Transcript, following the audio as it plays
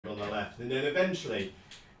top left, and then eventually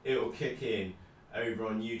it will kick in over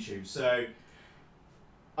on YouTube. So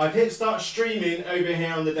I've hit start streaming over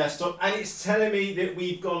here on the desktop, and it's telling me that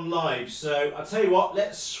we've gone live. So I'll tell you what,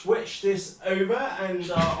 let's switch this over, and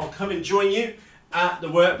I'll come and join you at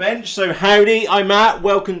the workbench. So howdy, I'm Matt.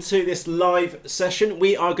 Welcome to this live session.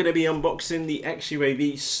 We are going to be unboxing the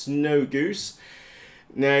XUAV Snow Goose.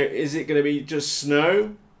 Now, is it going to be just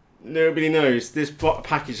snow? Nobody knows. This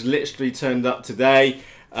package literally turned up today,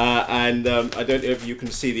 and I don't know if you can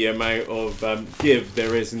see the amount of give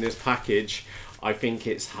there is in this package. I think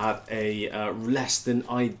it's had a less than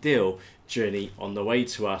ideal journey on the way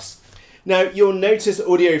to us. Now, you'll notice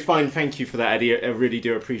audio fine. Thank you for that, Eddie. I really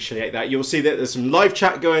do appreciate that. You'll see that there's some live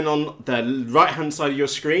chat going on the right-hand side of your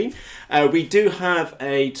screen. We do have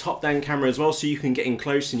a top-down camera as well, so you can get in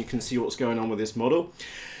close and you can see what's going on with this model.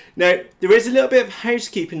 Now, there is a little bit of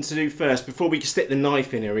housekeeping to do first before we stick the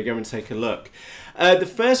knife in here. We go and take a look. The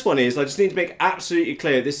first one is, I just need to make absolutely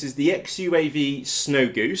clear, this is the XUAV Snow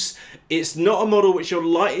Goose. It's not a model which you're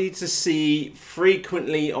likely to see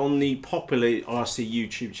frequently on the popular RC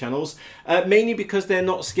YouTube channels, mainly because they're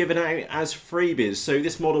not given out as freebies. So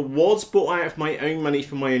this model was bought out of my own money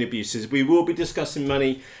for my own abuses. We will be discussing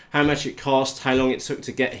money, how much it cost, how long it took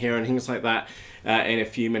to get here, and things like that in a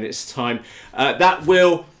few minutes' time. That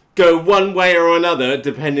will go one way or another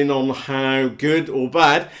depending on how good or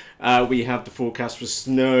bad we have the forecast for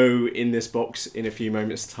snow in this box in a few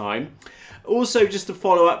moments' time. Also, just to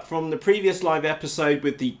follow up from the previous live episode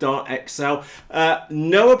with the Dart XL,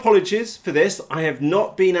 no apologies for this. I have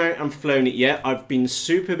not been out and flown it yet. I've been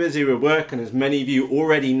super busy with work, and as many of you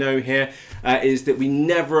already know here, is that we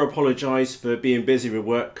never apologise for being busy with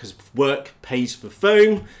work, because work pays for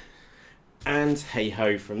foam, and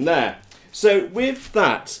hey-ho from there. So with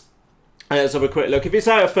that, let's have a quick look. If it's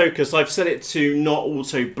out of focus, I've set it to not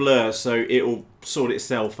auto blur, so it will sort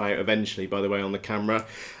itself out eventually, by the way, on the camera.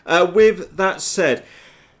 With that said,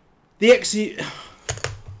 the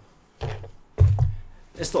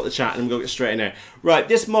let's stop the chat and we'll get straight in there. Right,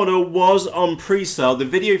 this model was on pre-sale. The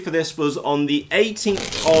video for this was on the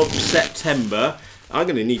 18th of September. I'm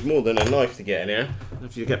going to need more than a knife to get in here.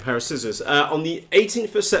 If you get a pair of scissors. On the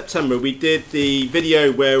 18th of September, we did the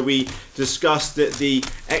video where we discussed that the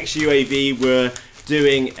XUAV were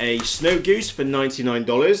doing a Snow Goose for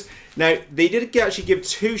 $99. Now, they did actually give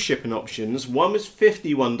two shipping options. One was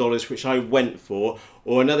 $51, which I went for,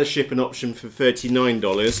 or another shipping option for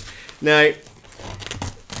 $39. Now,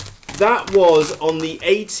 that was on the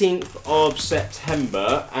 18th of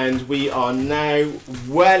September, and we are now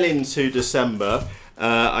well into December.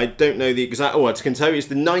 I don't know the exact, I can tell you it's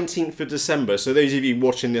the 19th of December, so those of you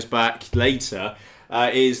watching this back later,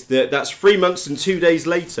 that's 3 months and 2 days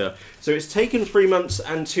later. So it's taken 3 months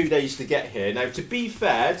and 2 days to get here. Now, to be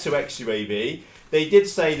fair to XUAV, they did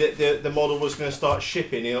say that the model was going to start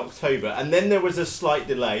shipping in October, and then there was a slight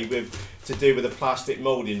delay to do with the plastic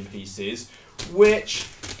moulding pieces, which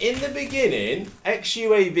in the beginning,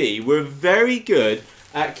 XUAV were very good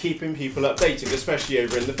at keeping people updated, especially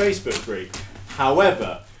over in the Facebook group.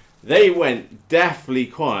 However, they went deathly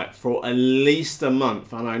quiet for at least a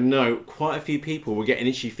month, and I know quite a few people were getting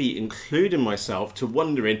itchy feet, including myself, to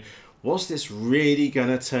wondering, was this really going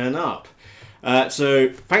to turn up? So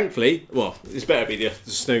thankfully, well, this better be the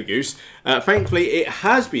Snow Goose. Thankfully, it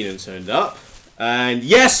has been and turned up. And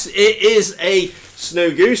yes, it is a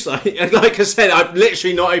Snow Goose. Like I said, I've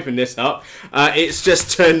literally not opened this up. It's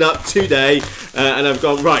just turned up today, and I've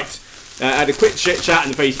gone, right. I had a quick chit chat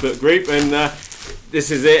in the Facebook group, and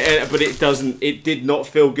this is it. But it did not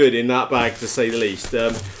feel good in that bag, to say the least.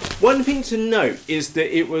 One thing to note is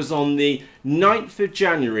that it was on the 9th of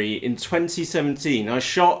January in 2017. I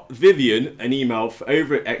shot Vivian an email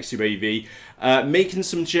over at XUAV, making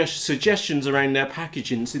some suggestions around their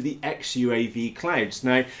packaging to the XUAV Clouds.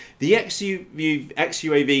 Now, the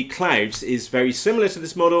XUAV Clouds is very similar to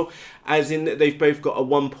this model, as in that they've both got a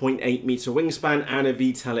 1.8 meter wingspan and a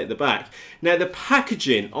VTEL at the back. Now, the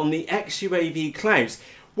packaging on the XUAV Clouds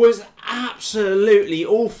was absolutely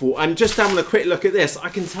awful, and just having a quick look at this, I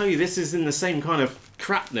can tell you this is in the same kind of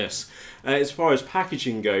crapness as far as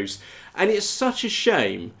packaging goes, and it's such a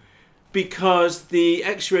shame, because the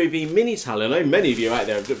XUAV Mini Talon, I know many of you out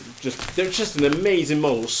there, they're just an amazing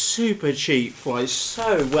model, super cheap, flies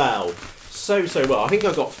so well, so well. I think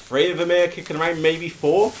I've got 3 of them here kicking around, maybe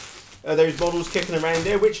 4 of those models kicking around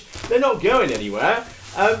here, which they're not going anywhere,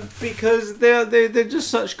 because they're just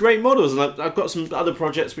such great models, and I've got some other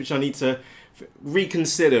projects which I need to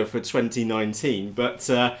reconsider for 2019, but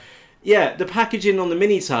yeah, the packaging on the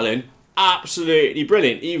Mini Talon, absolutely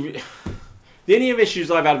brilliant. The only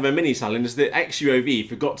issues I've had with a Mini Talon is that XUAV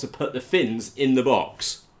forgot to put the fins in the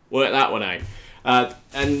box. work that one out.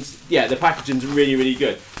 And yeah, the packaging's really, really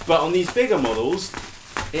good. But on these bigger models,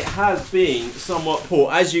 it has been somewhat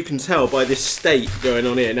poor, as you can tell by this state going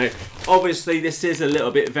on here. Now, obviously, this is a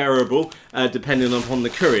little bit variable depending upon the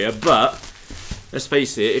courier, but let's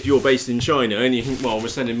face it, if you're based in China and you think, well, we're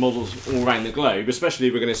sending models all around the globe, especially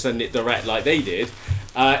if we're going to send it direct like they did,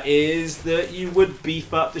 is that you would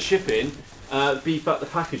beef up the shipping, beef up the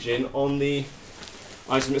packaging on the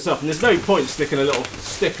item itself. And there's no point sticking a little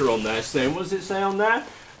sticker on there saying, what does it say on there?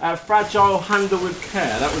 Fragile, handle with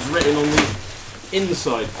care. That was written on the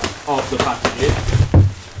inside of the packaging.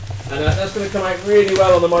 And that's going to come out really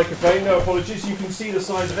well on the microphone. No apologies, you can see the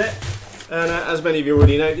size of it. And as many of you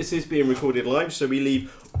already know, this is being recorded live, so we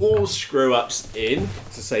leave all screw-ups in,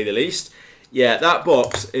 to say the least. Yeah, that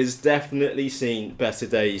box is definitely seen better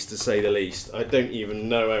days, to say the least. I don't even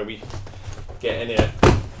know how we get in here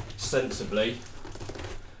sensibly.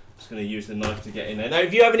 Just going to use the knife to get in there. Now,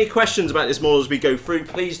 if you have any questions about this model as we go through,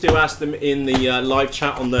 please do ask them in the live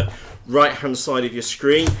chat on the right-hand side of your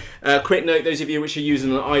screen. Quick note, those of you which are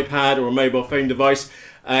using an iPad or a mobile phone device,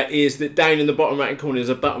 is that down in the bottom right hand corner there's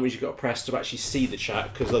a button which you've got to press to actually see the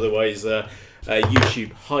chat, because otherwise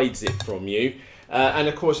YouTube hides it from you. And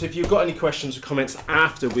of course, if you've got any questions or comments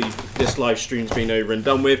after this live stream's been over and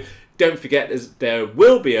done with, don't forget there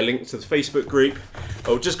will be a link to the Facebook group,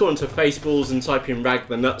 or just go onto FaceBalls and type in Rag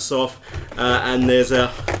the Nuts Off, and there's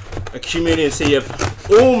a community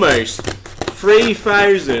of almost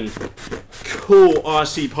 3,000 cool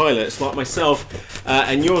RC pilots like myself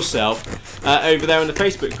and yourself over there in the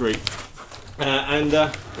Facebook group, and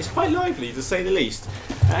it's quite lively, to say the least.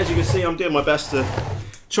 As you can see, I'm doing my best to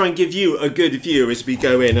try and give you a good view as we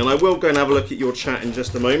go in, and I will go and have a look at your chat in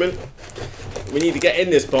just a moment. We need to get in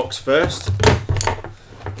this box first.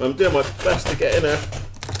 I'm doing my best to get in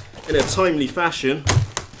a timely fashion.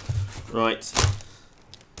 Right,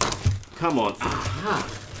 come on. Aha.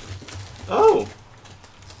 Oh,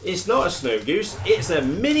 it's not a snow goose, it's a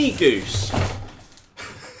mini goose.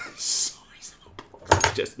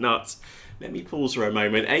 Just nuts. Let me pause for a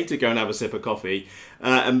moment, A, to go and have a sip of coffee,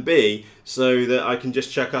 and B, so that I can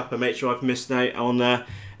just check up and make sure I've missed out on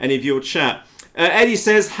any of your chat. Eddie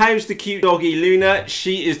says, how's the cute doggy Luna?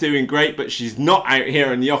 She is doing great, but she's not out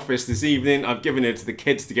here in the office this evening. I've given her to the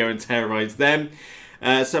kids to go and terrorise them.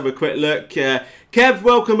 Let's have a quick look. Kev,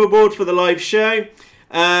 welcome aboard for the live show.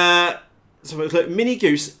 So look, Mini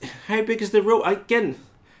Goose, how big is the roll? Again,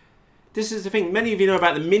 this is the thing, many of you know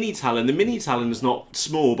about the Mini Talon. The Mini Talon is not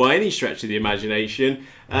small by any stretch of the imagination,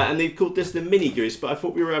 and they've called this the Mini Goose, but I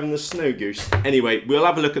thought we were having the Snow Goose. Anyway, we'll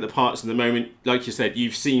have a look at the parts in a moment. Like you said,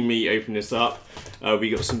 you've seen me open this up. We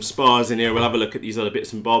got some spars in here. We'll have a look at these other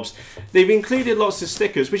bits and bobs. They've included lots of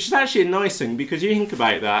stickers, which is actually a nice thing, because you think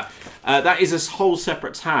about that, that is a whole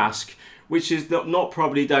separate task, which is not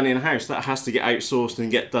probably done in-house. That has to get outsourced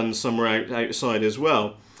and get done somewhere outside as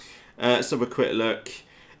well. Let's have a quick look.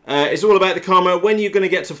 It's all about the karma. When you're going to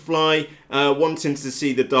get to fly, wanting to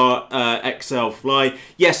see the Dart XL fly.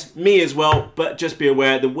 Yes, me as well, but just be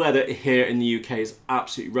aware the weather here in the UK is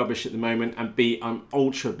absolutely rubbish at the moment, and B, I'm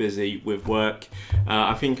ultra busy with work.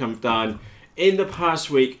 I think I'm done. In the past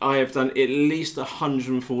week, I have done at least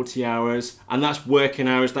 140 hours, and that's working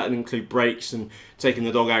hours. That would include breaks and taking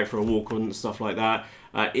the dog out for a walk and stuff like that.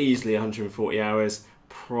 Easily 140 hours,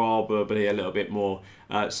 probably a little bit more.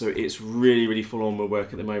 So it's really, really full on with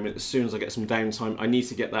work at the moment. As soon as I get some downtime, I need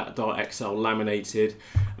to get that Dart XL laminated,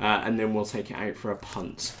 and then we'll take it out for a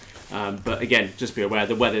punt. But again, just be aware,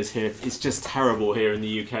 the weather's here. It's just terrible here in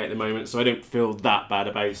the UK at the moment, so I don't feel that bad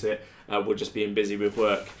about it. We're just being busy with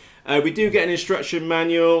work. We do get an instruction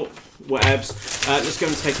manual, whatevs. Let's go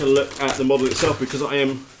and take a look at the model itself, because I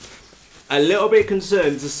am a little bit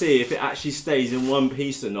concerned to see if it actually stays in one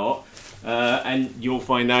piece or not. And you'll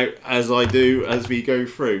find out as I do as we go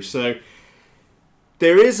through. So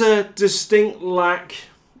there is a distinct lack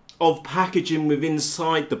of packaging within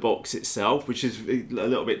inside the box itself, which is a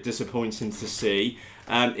little bit disappointing to see.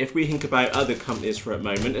 If we think about other companies for a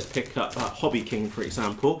moment, let's pick up Hobby King, for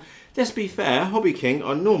example. Let's be fair, Hobby King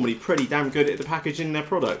are normally pretty damn good at the packaging their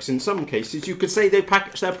products. In some cases, you could say they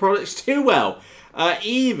package their products too well.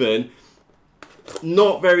 Even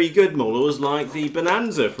not very good models like the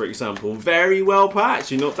Bonanza, for example. Very well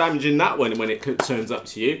packed. You're not damaging that one when it turns up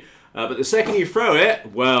to you. But the second you throw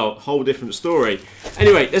it, well, whole different story.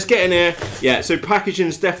 Anyway, let's get in here. Yeah, so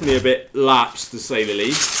packaging's definitely a bit lapsed, to say the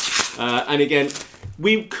least. And again,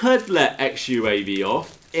 we could let XUAV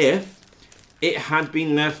off if it had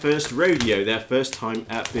been their first rodeo, their first time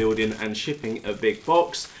at building and shipping a big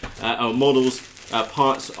box, models,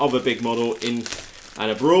 parts of a big model in and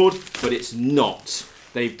abroad, but it's not.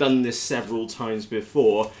 they've done this several times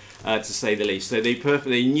before, to say the least. So they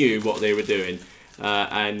perfectly knew what they were doing.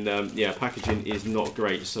 Yeah, packaging is not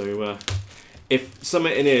great. So if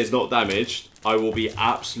something in here is not damaged, I will be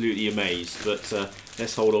absolutely amazed. But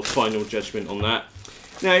let's hold our final judgment on that.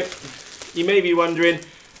 Now, you may be wondering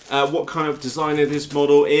what kind of designer this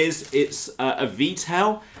model is. It's a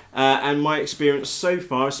V-tail. And my experience so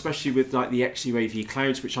far, especially with like the XUAV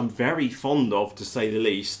clouds, which I'm very fond of to say the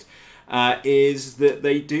least, is that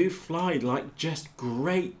they do fly like just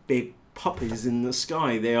great big puppies in the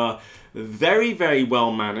sky. They are very, very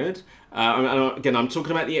well mannered. Again, I'm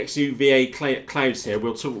talking about the XUVA clouds here.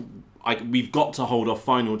 We've got to hold our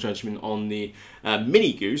final judgment on the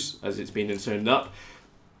Mini Goose as it's been turned up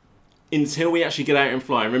until we actually get out and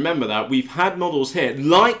fly. And remember that we've had models here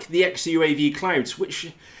like the XUAV clouds,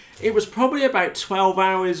 which it was probably about 12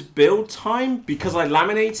 hours build time because I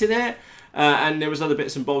laminated it. And there was other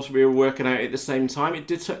bits and bobs we were working out at the same time. It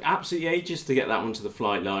took absolutely ages to get that one to the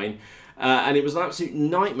flight line. And it was an absolute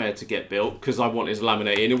nightmare to get built because I wanted to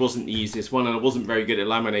laminate, and it wasn't the easiest one, and I wasn't very good at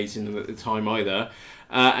laminating them at the time either.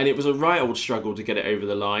 And it was a right old struggle to get it over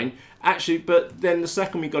the line. Actually, but then the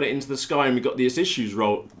second we got it into the sky and we got these issues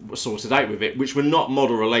sorted out with it, which were not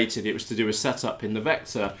model related, it was to do with setup in the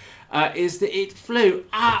vector, is that it flew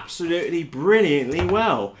absolutely brilliantly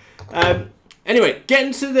well. Anyway,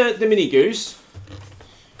 getting to the Mini Goose,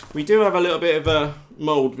 we do have a little bit of a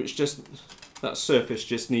mould, which just, that surface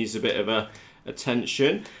just needs a bit of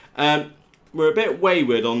attention. We're a bit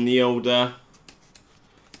wayward on the older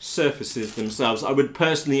surfaces themselves. I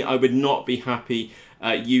would not be happy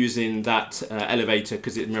using that elevator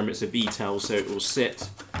because remember it's a V-tail, so it will sit.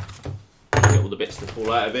 Get all the bits to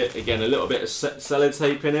fall out of it. Again, a little bit of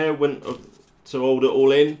sellotape in here to hold it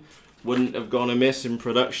all in. Wouldn't have gone amiss in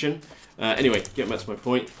production. Anyway, getting back to my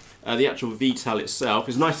point, the actual V-tail itself,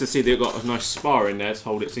 it's nice to see they've got a nice spar in there to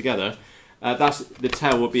hold it together. The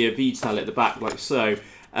tail will be a V-tail at the back like so.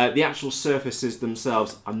 The actual surfaces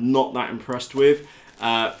themselves I'm not that impressed with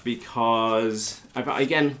because,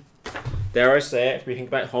 again, dare I say it, if we think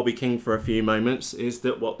about Hobby King for a few moments, is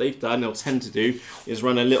that what they've done, they'll tend to do, is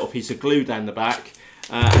run a little piece of glue down the back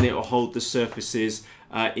and it will hold the surfaces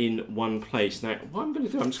in one place. Now, what I'm going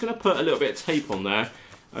to do, I'm just going to put a little bit of tape on there.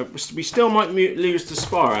 We still might lose the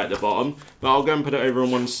spar at the bottom, but I'll go and put it over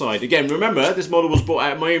on one side. Again, remember, this model was bought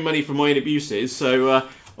out of my own money from my own abuses, so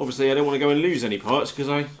obviously I don't want to go and lose any parts, because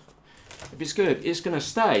if it's good, it's going to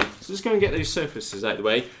stay. So just go and get those surfaces out of the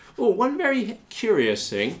way. Oh, one very curious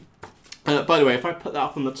thing. By the way, if I put that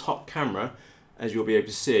up on the top camera, as you'll be able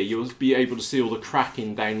to see, you'll be able to see all the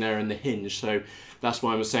cracking down there in the hinge, so that's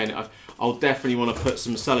why I was saying I'll definitely want to put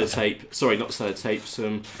some sellotape, sorry, not sellotape,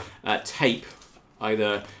 some tape,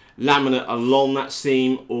 either laminate along that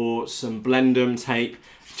seam or some Blendum tape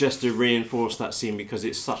just to reinforce that seam because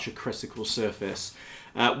it's such a critical surface.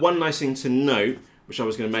 One nice thing to note, which I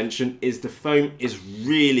was going to mention, is the foam is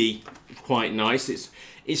really quite nice.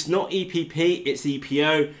 It's not EPP, it's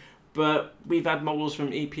EPO, but we've had models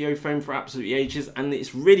from EPO foam for absolutely ages, and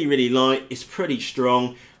it's really, really light, it's pretty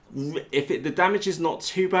strong. If the damage is not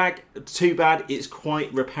too bad, it's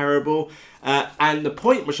quite repairable. And the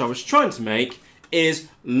point which I was trying to make is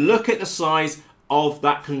look at the size of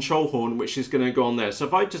that control horn which is going to go on there. So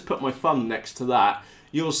if I just put my thumb next to that,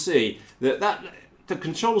 you'll see that the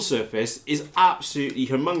control surface is absolutely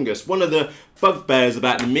humongous. One of the bugbears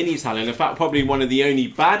about the Mini Talon, in fact probably one of the only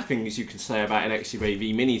bad things you can say about an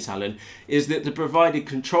XUAV Mini Talon, is that the provided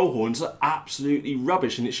control horns are absolutely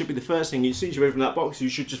rubbish, and it should be the first thing, as soon as you open that box, you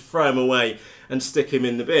should just throw them away and stick them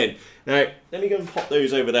in the bin. Now, let me go and pop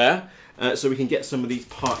those over there so we can get some of these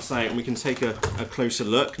parts out and we can take a closer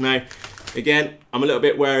look. Now, again, I'm a little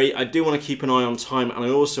bit wary. I do want to keep an eye on time, and I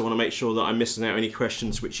also want to make sure that I'm missing out any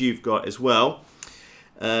questions which you've got as well.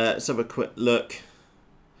 Let's have a quick look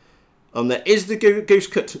on there. Is the goose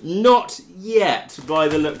cooked? Not yet, by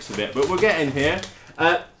the looks of it, but we're getting here.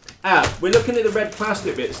 We're looking at the red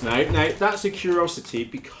plastic bits now. Now, that's a curiosity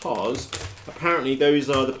because apparently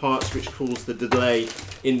those are the parts which cause the delay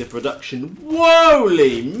in the production.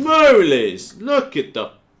 Holy molies! Look at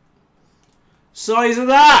the size of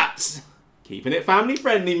that! Keeping it family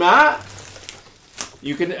friendly, Matt.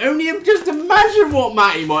 You can only just imagine what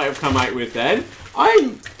Matty might have come out with then.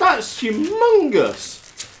 That's humongous.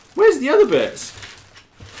 Where's the other bits?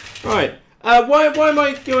 Right. Why am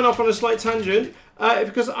I going off on a slight tangent?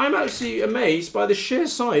 Because I'm actually amazed by the sheer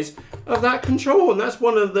size of that control horn. That's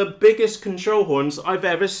one of the biggest control horns I've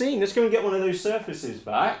ever seen. Let's go and get one of those surfaces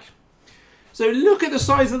back. So look at the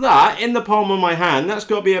size of that in the palm of my hand. That's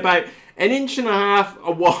got to be about 1.5 inches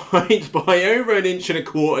wide by over 1.25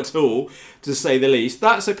 inches tall, to say the least.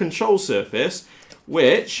 That's a control surface,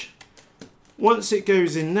 which, once it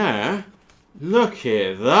goes in there, look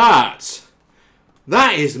at that.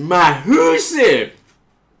 That is massive.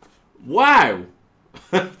 Wow.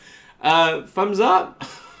 Thumbs up.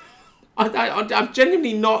 I've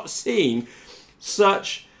genuinely not seen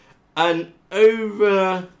such an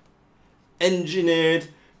over-engineered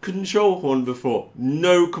control horn before.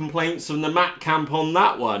 No complaints from the Mac camp on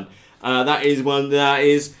that one. That is one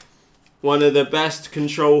of the best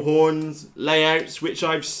control horns layouts which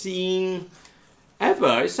I've seen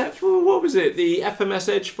ever, except for, what was it, the FMS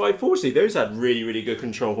Edge 540. Those had really, really good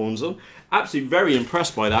control horns on. Absolutely very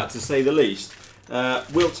impressed by that, to say the least.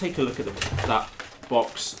 We'll take a look at that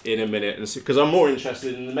box in a minute, because I'm more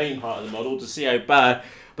interested in the main part of the model to see how bad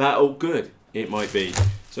or good it might be.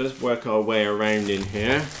 So let's work our way around in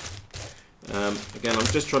here. Again, I'm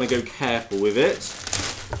just trying to go careful with it.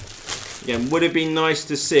 Again, would have been nice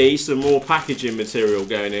to see some more packaging material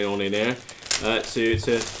going on in here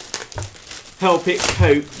to help it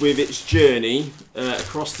cope with its journey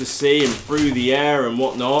across the sea and through the air and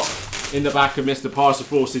whatnot in the back of Mr.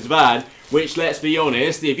 Parcelforce's van, which, let's be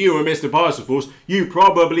honest, if you were Mr. Parcelforce, you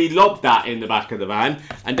probably lobbed that in the back of the van.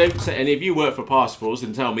 And if you work for Parcelforce,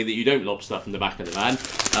 then tell me that you don't lob stuff in the back of the van.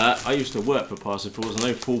 I used to work for Parcelforce and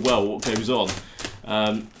know full well what goes on.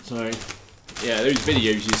 So, yeah, those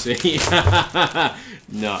videos you see,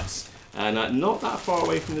 nuts. And not that far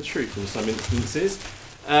away from the truth in some instances.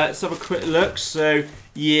 Let's have a quick look. So,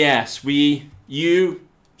 yes, you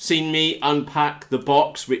seen me unpack the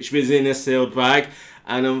box, which was in a sealed bag.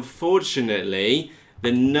 And unfortunately,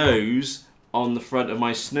 the nose on the front of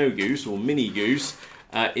my Snow Goose, or Mini Goose,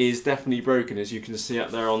 is definitely broken, as you can see up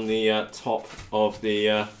there on the top of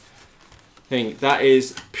the thing. That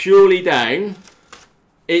is purely down.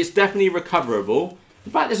 It's definitely recoverable.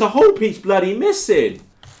 In fact, there's a whole piece bloody missing.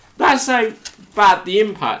 That's how bad the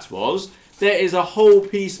impact was. There is a whole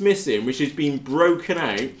piece missing, which has been broken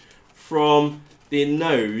out from the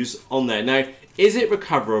nose on there. Now, is it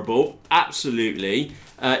recoverable? Absolutely.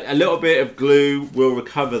 A little bit of glue will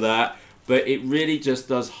recover that, but it really just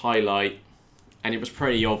does highlight, and it was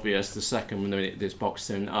pretty obvious the second when this box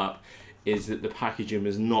turned up, is that the packaging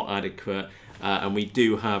was not adequate, and we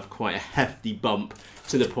do have quite a hefty bump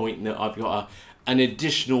to the point that I've got an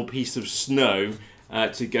additional piece of snow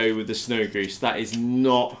to go with the Snow Goose. That is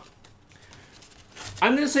not,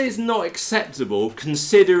 I'm going to say it's not acceptable,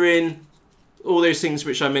 considering all those things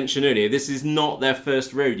which I mentioned earlier. This is not their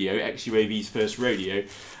first rodeo, XUAV's first rodeo,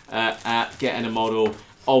 at getting a model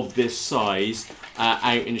of this size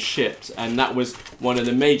out and shipped. And that was one of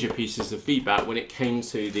the major pieces of feedback when it came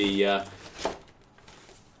to the...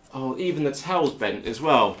 oh, even the tail's bent as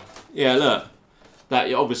well. Yeah, look.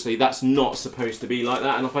 That, obviously, that's not supposed to be like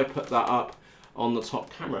that. And if I put that up on the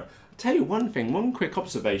top camera... I'll tell you one thing, one quick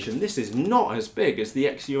observation. This is not as big as the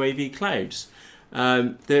XUAV Clouds.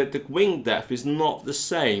 The wing depth is not the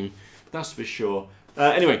same, that's for sure.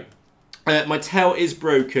 Anyway, my tail is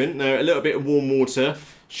broken. Now, a little bit of warm water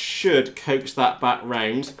should coax that back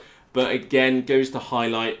round, but again, goes to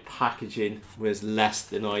highlight packaging was less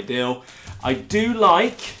than ideal. I do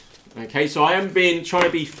like, okay, so I am trying to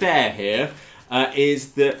be fair here,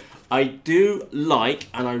 is that I do like,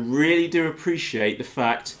 and I really do appreciate the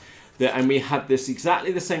fact that, and we had this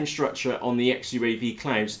exactly the same structure on the XUAV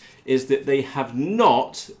Clouds, is that they have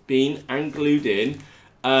not been and glued in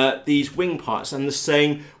these wing parts, and the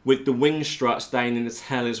same with the wing struts down in the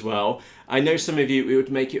tail as well. I know some of you, it would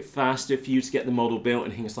make it faster for you to get the model built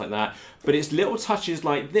and things like that, but it's little touches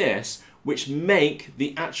like this which make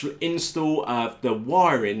the actual install of the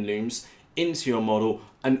wiring looms into your model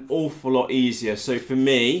an awful lot easier. So for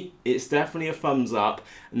me, it's definitely a thumbs up,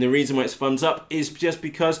 and the reason why it's thumbs up is just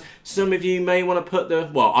because some of you may want to put the,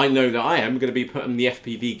 well, I know that I am going to be putting the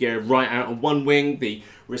FPV gear right out on one wing, the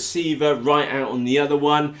receiver right out on the other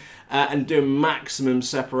one, and doing maximum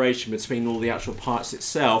separation between all the actual parts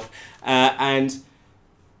itself, and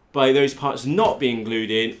by those parts not being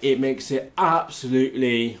glued in, it makes it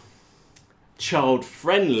absolutely child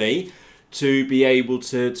friendly to be able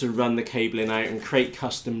to run the cabling out and create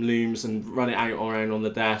custom looms and run it out around on the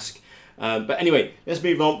desk. But anyway, let's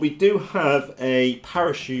move on. We do have a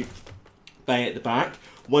parachute bay at the back.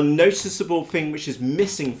 One noticeable thing which is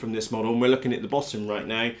missing from this model, and we're looking at the bottom right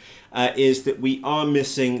now, is that we are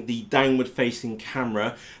missing the downward facing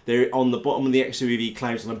camera. They're on the bottom of the XUAV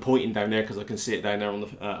Clouds, and I'm pointing down there because I can see it down there on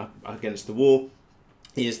the, against the wall.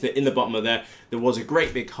 Is that in the bottom of there was a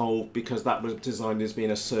great big hole because that was designed as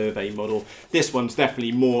being a survey model. This one's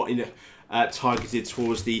definitely more targeted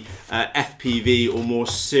towards the FPV or more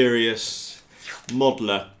serious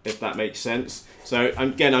modeler, if that makes sense. So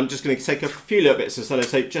again, I'm just going to take a few little bits of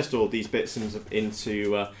sellotape, just all these bits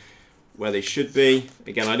into where they should be.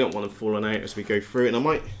 Again, I don't want them falling out as we go through, and I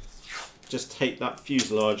might just tape that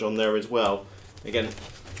fuselage on there as well. Again,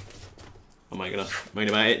 am I going to moan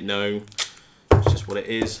about it? No, it's just what it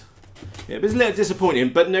is. Yeah, it was a little disappointing,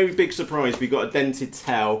 but no big surprise. We got a dented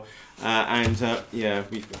tail, yeah,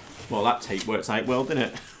 well, that tape worked out well,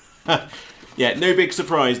 didn't it? Yeah, no big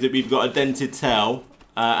surprise that we've got a dented tail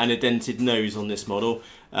and a dented nose on this model,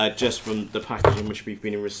 just from the packaging which we've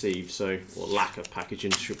been received, so, or lack of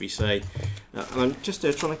packaging, should we say. And I'm just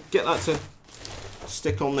trying to get that to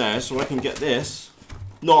stick on there so I can get this.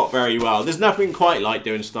 Not very well. There's nothing quite like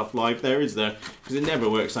doing stuff live there, is there? Because it never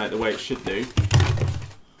works out the way it should do.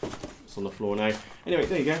 It's on the floor now. Anyway,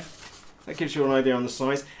 there you go. That gives you an idea on the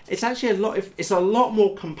size. It's actually it's a lot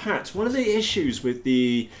more compact. One of the issues with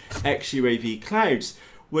the XUAV Clouds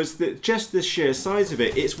was that just the sheer size of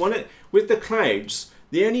it. With the Clouds,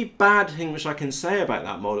 the only bad thing which I can say about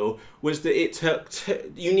that model was that it took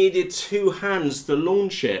you needed 2 hands to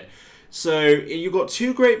launch it. So you've got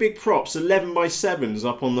 2 great big props, 11x7s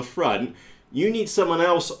up on the front. You need someone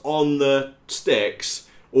else on the sticks,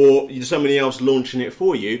 or somebody else launching it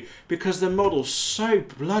for you, because the model's so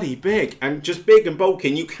bloody big and just big and bulky.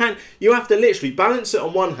 And you have to literally balance it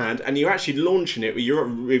on one hand, and you're actually launching it with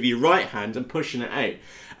your right hand and pushing it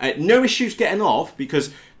out. No issues getting off,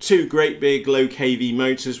 because 2 great big low kV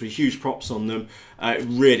motors with huge props on them.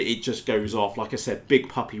 Really, it just goes off. Like I said, big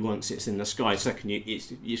puppy once it's in the sky. Second,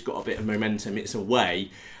 it's got a bit of momentum. It's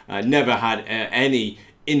away. Never had any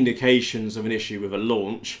indications of an issue with a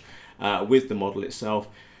launch with the model itself.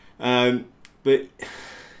 But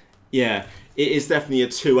yeah, it is definitely a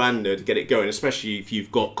two-hander to get it going, especially if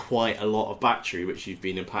you've got quite a lot of battery which you've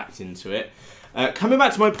been packed into it. Coming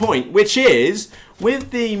back to my point, which is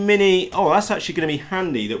with the mini, oh, that's actually going to be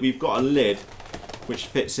handy that we've got a lid which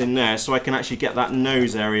fits in there, so I can actually get that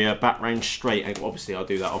nose area back round straight. And obviously I'll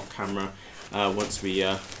do that off camera once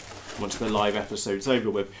the live episode's over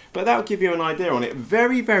with. But that'll give you an idea on it.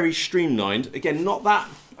 Very, very streamlined. Again, not that,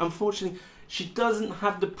 unfortunately, she doesn't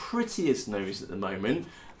have the prettiest nose at the moment,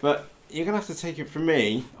 but you're going to have to take it from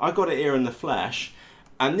me. I got it here in the flesh,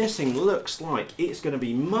 and this thing looks like it's going to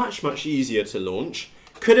be much, much easier to launch.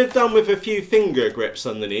 Could have done with a few finger grips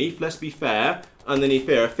underneath, let's be fair. Underneath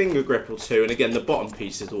here, a finger grip or 2, and again, the bottom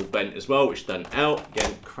piece is all bent as well, which doesn't help.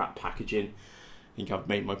 Again, crap packaging. I think I've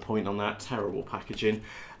made my point on that. Terrible packaging.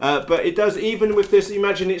 But it does, even with this,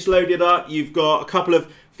 imagine it's loaded up. You've got a couple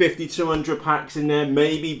of 50-200 packs in there,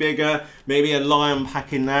 maybe bigger, maybe a Lion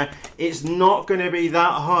pack in there. It's not going to be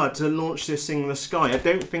that hard to launch this thing in the sky. I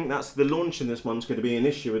don't think that's the launch in this one's going to be an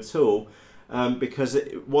issue at all, because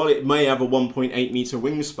while it may have a 1.8 meter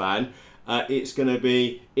wingspan,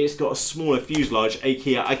 it's got a smaller fuselage,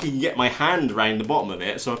 aka I can get my hand around the bottom of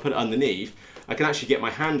it, so I put it underneath. I can actually get my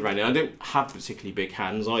hand around it. I don't have particularly big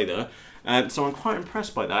hands either, so I'm quite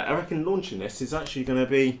impressed by that. I reckon launching this is actually going to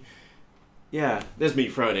be, yeah, there's me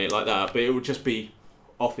throwing it like that, but it will just be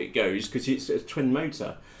off it goes, because it's a twin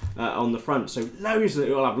motor on the front, so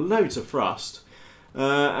it'll have loads of thrust.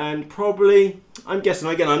 And probably, I'm guessing,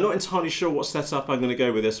 again, I'm not entirely sure what setup I'm going to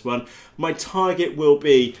go with this one. My target will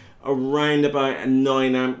be around about a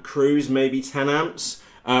 9 amp cruise, maybe 10 amps,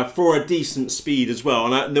 for a decent speed as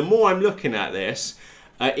well. And the more I'm looking at this,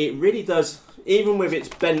 it really does, even with its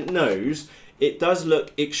bent nose, it does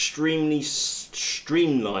look extremely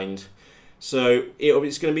streamlined. So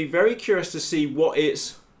it's going to be very curious to see what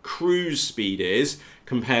its cruise speed is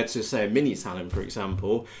compared to, say, a Mini Talon, for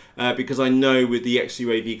example, because I know with the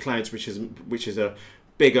XUAV Clouds, which is a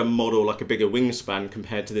bigger model, like a bigger wingspan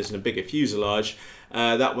compared to this and a bigger fuselage,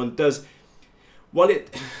 that one does, while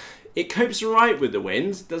it copes right with the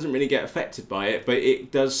wind, doesn't really get affected by it, but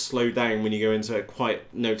it does slow down when you go into it, quite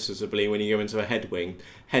noticeably when you go into a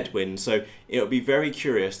headwind. So it'll be very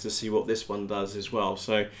curious to see what this one does as well.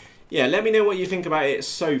 So yeah, let me know what you think about it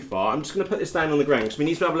so far. I'm just going to put this down on the ground because we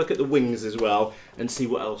need to have a look at the wings as well and see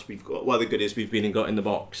what else we've got, what other goodies we've been and got in the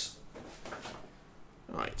box.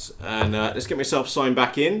 Right, and let's get myself signed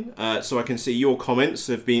back in so I can see your comments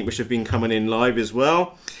which have been coming in live as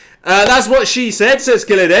well. That's what she said, says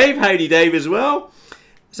Killer Dave. Howdy Dave as well.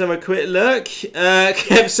 Let's have a quick look.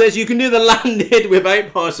 Kev says you can do the landed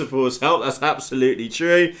without Parsifor's help. That's absolutely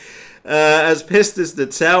true. As pissed as the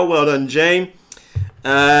tail. Well done, Jane.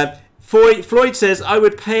 Floyd says I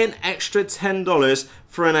would pay an extra $10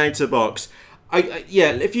 for an outer box.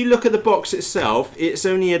 Yeah, if you look at the box itself, it's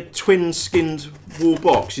only a twin skinned wool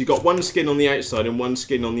box. You've got one skin on the outside and one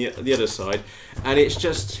skin on the other side, and it's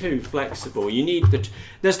just too flexible. You need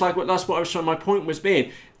that's what I was trying. My point was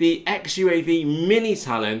being the XUAV Mini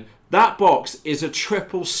Talon That box is a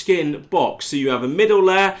triple skin box. So you have a middle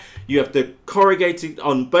layer, you have the corrugated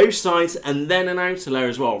on both sides, and then an outer layer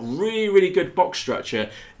as well. Really, really good box structure.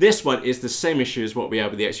 This one is the same issue as what we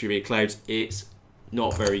have with the XUAV Clouds. It's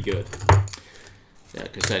not very good. Yeah,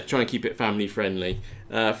 like I said, trying to keep it family friendly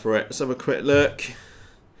for it. Let's have a quick look.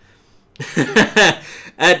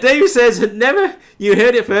 Dave says, never, you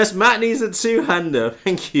heard it first, Matt needs a two-hander.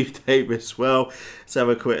 Thank you, Dave, as well. Let's have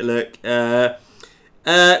a quick look.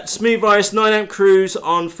 Smooth Ice 9 amp cruise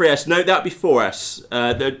on 3S. No, that'd be 4S.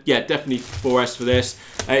 Yeah, definitely 4S for this.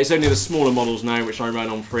 It's only the smaller models now which I run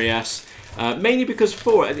on 3S. Mainly because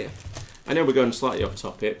I know we're going slightly off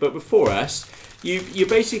topic, but with 4S, you're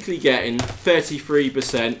basically getting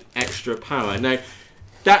 33% extra power. Now,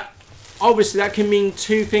 obviously that can mean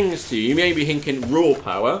two things to you. You may be thinking raw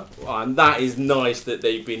power, and that is nice that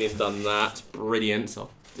they've been and done that. Brilliant. So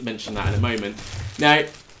I'll mention that in a moment. Now,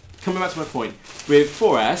 coming back to my point, with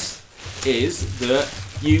 4S is that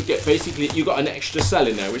you get basically, you got an extra cell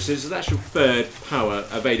in there, which is an actual third power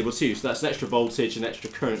available to you. So that's an extra voltage and extra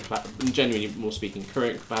current, generally more speaking,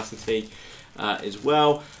 current capacity as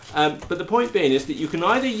well. But the point being is that you can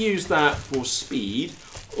either use that for speed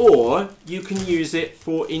or you can use it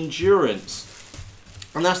for endurance.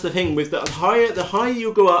 And that's the thing with the higher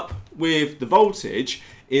you go up with the voltage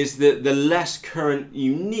is that the less current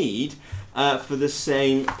you need for the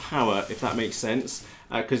same power, if that makes sense,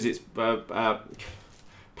 because it's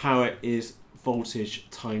power is voltage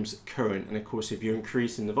times current, and of course if you're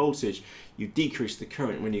increasing the voltage you decrease the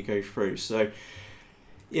current when you go through. So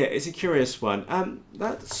yeah, it's a curious one.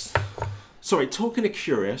 Sorry, talking of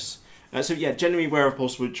curious, so yeah, generally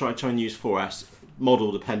wearables would try and use 4S,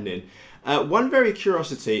 model depending. One big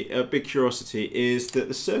curiosity is that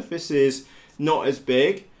the surface is not as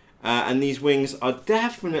big, and these wings are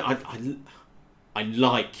definitely, I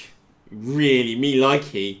like, really, me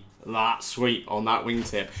likey, that sweet on that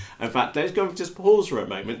wingtip. In fact, let's go just pause for a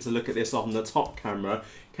moment to look at this on the top camera.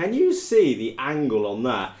 Can you see the angle on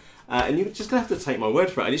that? And you're just going to have to take my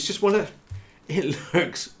word for it. And it's just it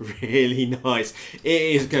looks really nice. It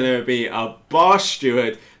is going to be a bar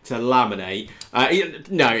steward to laminate.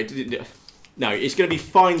 No, it's going to be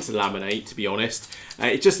fine to laminate, to be honest.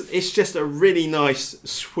 It's just a really nice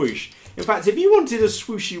swoosh. In fact, if you wanted a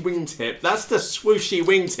swooshy wingtip, that's the swooshy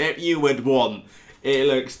wingtip you would want. It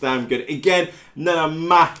looks damn good. Again, another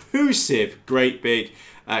massive, great big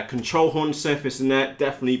control horn surface in there.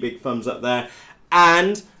 Definitely big thumbs up there.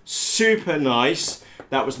 And super nice.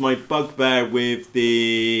 That was my bugbear with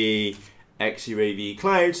the XUAV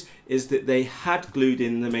Clouds, is that they had glued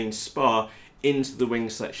in the main spar into the wing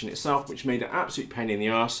section itself, which made an absolute pain in the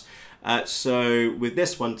arse. So with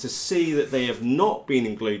this one, to see that they have not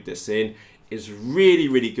been glued this in is really,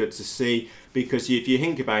 really good to see, because if you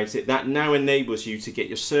think about it, that now enables you to get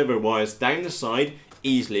your servo wires down the side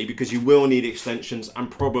easily, because you will need extensions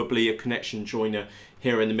and probably a connection joiner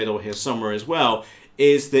here in the middle here somewhere as well,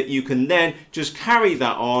 is that you can then just carry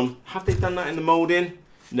that on. Have they done that in the moulding?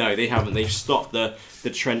 No, they haven't. They've stopped the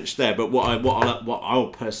trench there. But what I'll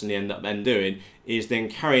personally end up then doing is then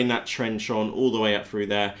carrying that trench on all the way up through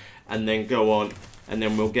there, and then go on, and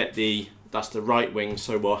then we'll get that's the right wing,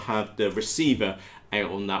 so we'll have the receiver out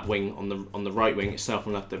on that wing, on the right wing itself,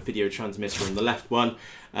 and we'll have the video transmitter on the left one,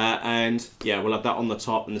 and yeah, we'll have that on the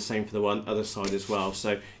top, and the same for the other side as well.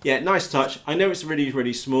 So yeah, nice touch. I know it's really,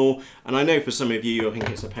 really small, and I know for some of you you'll think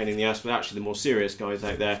it's a pain in the ass, but actually the more serious guys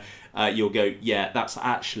out there, you'll go, yeah, that's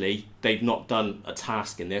actually, they've not done a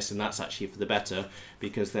task in this, and that's actually for the better,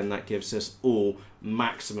 because then that gives us all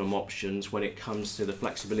maximum options when it comes to the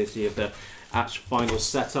flexibility of the actual final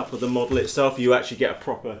setup of the model itself. You actually get a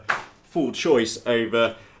proper full choice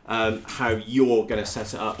over how you're going to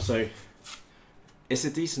set it up. So it's a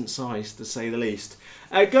decent size, to say the least.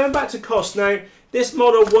 Going back to cost now, this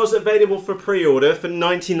model was available for pre-order for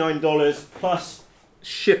 $99 plus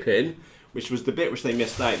shipping, which was the bit which they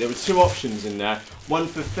missed out. There were two options in there, one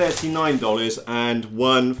for $39 and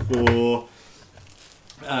one for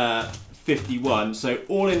 $51. So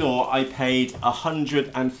all in all, I paid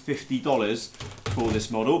 $150 for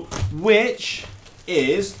this model, which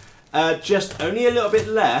is just only a little bit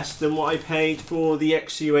less than what I paid for the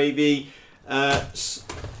XUAV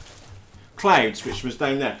Clouds, which was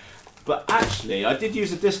down there. But actually, I did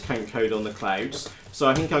use a discount code on the Clouds, so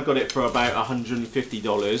I think I got it for about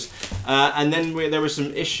 $150. And then there were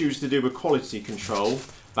some issues to do with quality control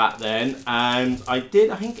back then, and I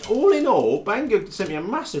think all in all, Banggood sent me a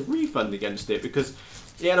massive refund against it, because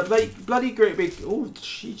he had a bloody great big, oh,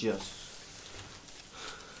 she just,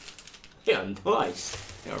 yeah, nice.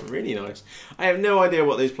 Yeah, really nice. I have no idea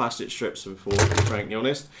what those plastic strips are for, to be frankly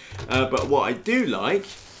honest. But what I do like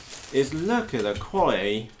is look at the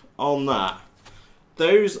quality on that.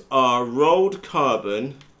 Those are rolled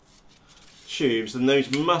carbon tubes, and those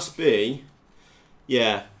must be,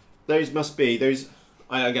 yeah, those must be, those,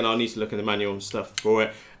 again, I'll need to look at the manual and stuff for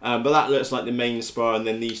it, but that looks like the main spar, and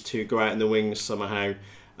then these two go out in the wings somehow.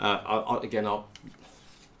 Yeah,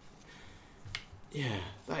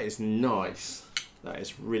 that is nice. That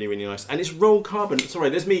is really, really nice. And it's rolled carbon.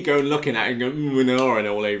 Sorry, there's me going looking at it and going, and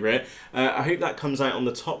all over it. I hope that comes out on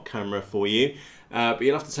the top camera for you. But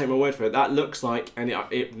you'll have to take my word for it. That looks like, and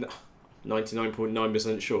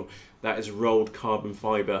 99.9% sure, that is rolled carbon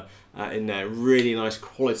fibre in there. Really nice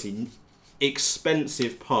quality,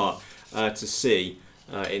 expensive part to see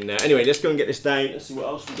in there. Anyway, let's go and get this down. Let's see what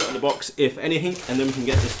else we've got in the box, if anything, and then we can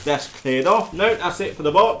get this desk cleared off. No, that's it for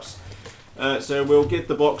the box. So we'll give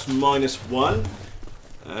the box -1.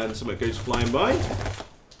 And something goes flying by.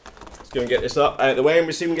 Let's go and get this up out of the way, and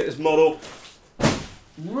we'll see if we can get this model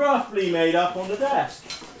roughly made up on the desk.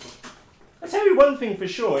 I'll tell you one thing for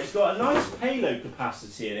sure, it's got a nice payload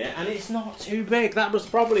capacity in it, and it's not too big. That was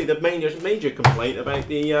probably the major complaint about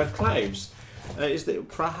the clouds, is that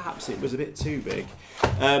perhaps it was a bit too big.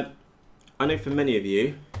 I know for many of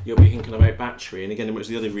you, you'll be thinking about battery, and again, it was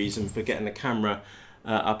the other reason for getting the camera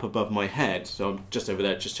up above my head, so I'm just over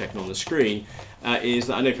there just checking on the screen, is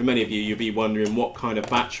that I know for many of you, you'll be wondering what kind of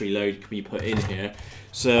battery load can be put in here.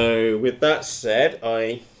 So with that said,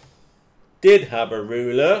 I did have a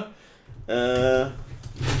ruler. Not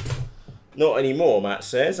anymore, Matt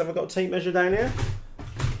says. Have I got a tape measure down here?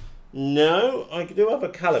 No, I do have a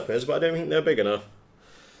calipers, but I don't think they're big enough.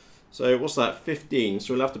 So what's that, 15,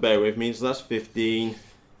 so you'll have to bear with me, so that's 15.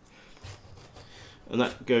 And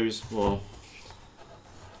that goes, well,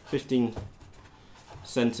 15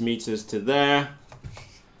 centimeters to there,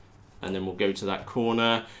 and then we'll go to that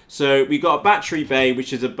corner. So we've got a battery bay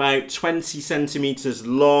which is about 20 centimeters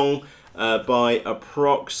long by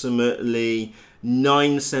approximately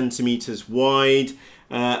 9 centimeters wide,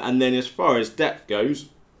 and then as far as depth goes,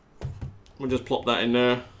 we'll just plop that in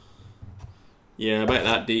there. Yeah, about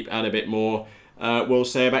that deep and a bit more. We'll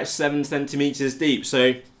say about 7 centimeters deep.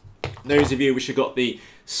 So those of you which have got the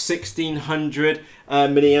 1600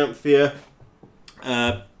 milliampere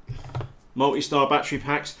multi-star battery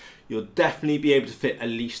packs, you'll definitely be able to fit at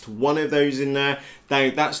least one of those in there. Now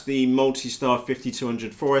that's the multi-star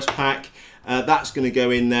 5200 4S pack. That's going to go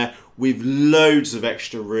in there with loads of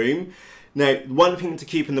extra room. Now, one thing to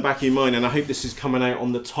keep in the back of your mind, and I hope this is coming out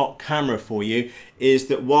on the top camera for you, is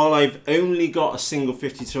that while I've only got a single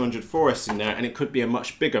 5200 4S in there, and it could be a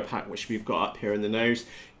much bigger pack which we've got up here in the nose,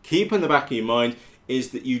 keep in the back of your mind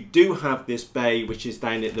is that you do have this bay which is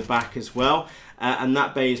down at the back as well, and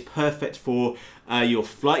that bay is perfect for your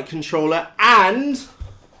flight controller. And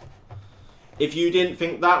if you didn't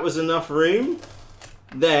think that was enough room,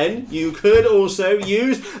 then you could also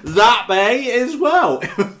use that bay as well.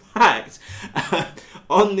 In fact,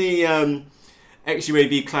 on the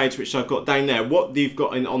XUAV clouds which I've got down there, what they've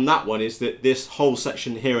got on that one is that this whole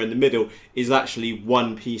section here in the middle is actually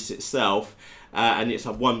one piece itself. And it's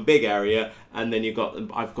a one big area, and then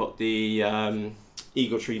I've got the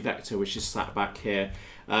Eagle Tree Vector which is sat back here.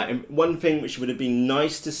 And one thing which would have been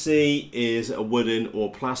nice to see is a wooden or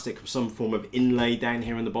plastic of some form of inlay down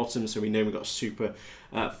here on the bottom, so we know we've got a super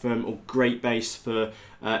firm or great base for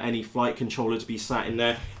any flight controller to be sat in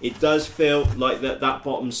there. It does feel like that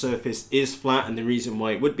bottom surface is flat, and the reason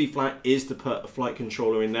why it would be flat is to put a flight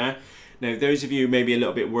controller in there. Now, those of you maybe a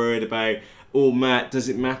little bit worried about, oh Matt, does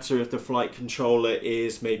it matter if the flight controller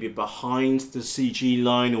is maybe behind the CG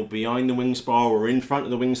line or behind the wing spar or in front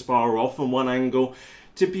of the wing spar or off on one angle?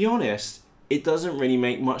 To be honest, it doesn't really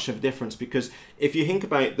make much of a difference, because if you think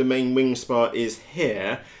about the main wing spar is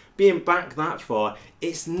here, being back that far,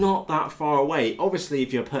 it's not that far away. Obviously,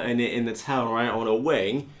 if you're putting it in the tail or out on a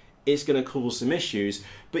wing, it's going to cause some issues,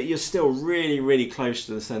 but you're still really, really close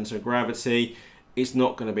to the center of gravity. It's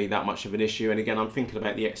not going to be that much of an issue. And again, I'm thinking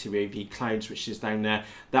about the XUAV clouds which is down there.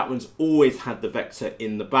 That one's always had the Vector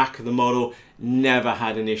in the back of the model, never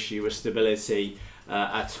had an issue with stability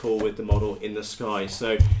at all with the model in the sky.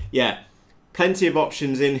 So yeah, plenty of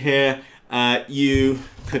options in here. You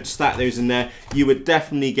could stack those in there. You would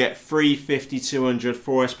definitely get 3 5200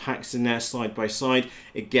 4S packs in there side by side.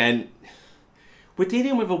 Again, we're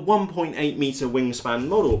dealing with a 1.8 meter wingspan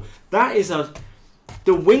model. That is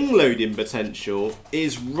the wing loading potential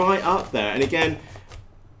is right up there. And again,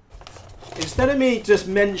 instead of me just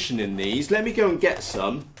mentioning these, let me go and get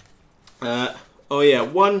some. Oh yeah,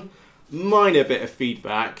 one minor bit of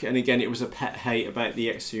feedback, and again, it was a pet hate about the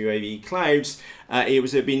XUAV clouds.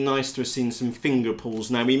 It'd be nice to have seen some finger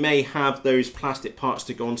pulls. Now, we may have those plastic parts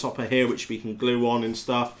to go on top of here, which we can glue on and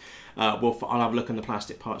stuff. I'll have a look on the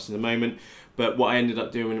plastic parts in a moment. But what I ended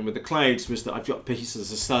up doing with the clouds was that I've got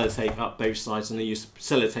pieces of sellotape up both sides, and I used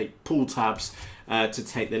sellotape pull tabs to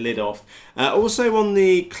take the lid off. Also on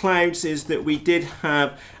the clouds is that we did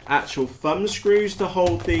have actual thumb screws to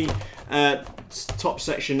hold the top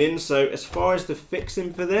section in. So as far as the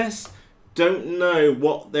fixing for this, don't know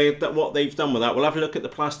what they've done with that. We'll have a look at the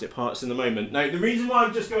plastic parts in a moment. Now the reason why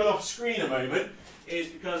I'm just going off screen a moment is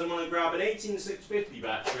because I'm going to grab an 18650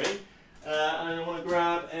 battery and I want to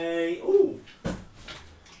grab a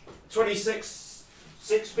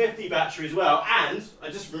 26650 battery as well. And I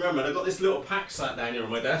just remembered I've got this little pack sat down here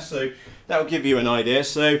on my desk, so that will give you an idea.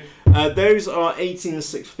 So those are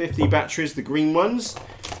 18650 batteries, the green ones.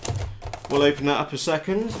 We'll open that up a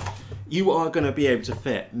second. You are going to be able to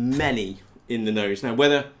fit many in the nose. Now,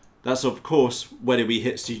 whether we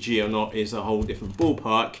hit CG or not is a whole different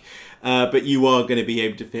ballpark. But you are going to be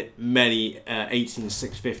able to fit many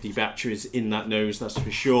 18650 batteries in that nose, that's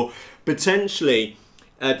for sure. Potentially,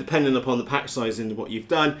 depending upon the pack size and what you've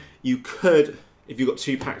done, you could, if you've got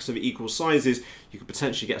two packs of equal sizes, you could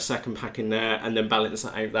potentially get a second pack in there and then balance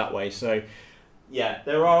that out that way. So, yeah,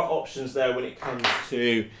 there are options there when it comes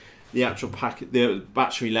to the actual pack, the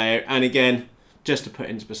battery layout. And again, just to put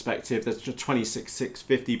into perspective, there's a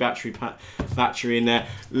 26650 battery in there,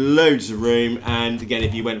 loads of room. And again,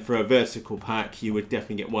 if you went for a vertical pack, you would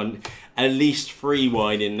definitely get one at least 3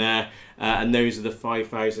 wide in there. And those are the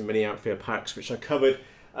 5000 milliampere packs, which I covered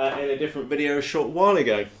in a different video a short while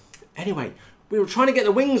ago. Anyway, we were trying to get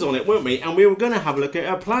the wings on it, weren't we? And we were going to have a look at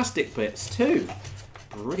our plastic bits too.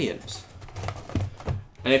 Brilliant.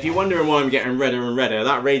 And if you're wondering why I'm getting redder and redder,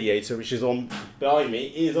 that radiator, which is on behind me,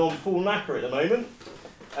 is on full knacker at the moment.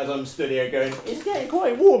 As I'm stood here going, it's getting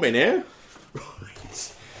quite warm in here.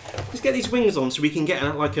 Right. Let's get these wings on so we can get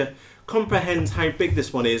comprehend how big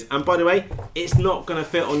this one is. And by the way, it's not going to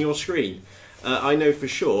fit on your screen. I know for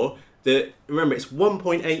sure that, remember, it's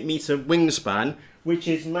 1.8 meter wingspan, which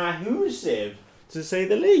is massive, to say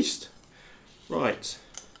the least. Right.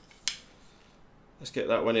 Let's get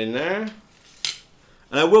that one in there.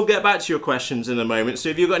 We'll get back to your questions in a moment. So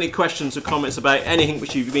if you've got any questions or comments about anything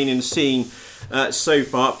which you've been in seeing so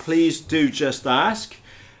far, please do just ask.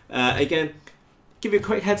 Again, give you a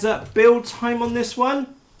quick heads up, build time on this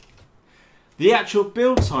one. The actual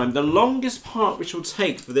build time, the longest part which will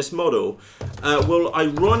take for this model will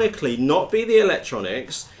ironically not be the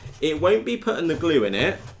electronics. It won't be putting the glue in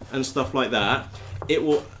it and stuff like that. It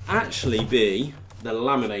will actually be the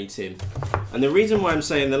laminating. And the reason why I'm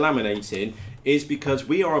saying the laminating is because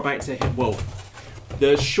we are about to hit, well,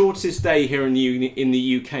 the shortest day here in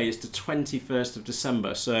the UK is the 21st of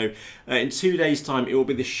December. So in 2 days' time, it will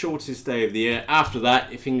be the shortest day of the year. After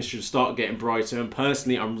that, things should start getting brighter. And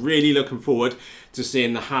personally, I'm really looking forward to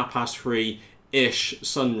seeing the 3:30-ish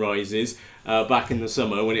sunrises back in the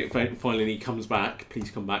summer when it finally comes back.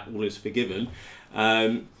 Please come back, all is forgiven.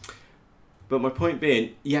 But my point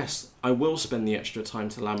being, yes, I will spend the extra time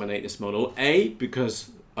to laminate this model. A,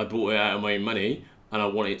 because I bought it out of my own money and I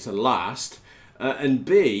want it to last. And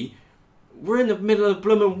B, we're in the middle of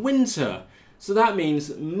blooming winter. So that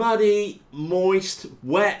means muddy, moist,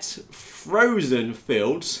 wet, frozen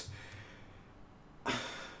fields.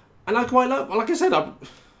 And I quite like I said, I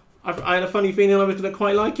had a funny feeling I was going to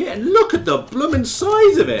quite like it. And look at the blooming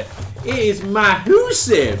size of it. It is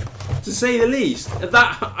massive, to say the least.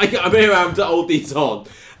 I'm here having to hold these on.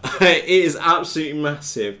 It is absolutely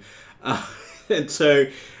massive. And so,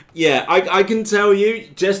 yeah, I can tell you,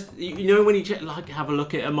 just, you know, when you have a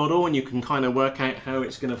look at a model and you can kind of work out how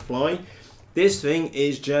it's going to fly, this thing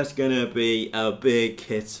is just going to be a big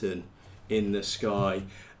kitten in the sky.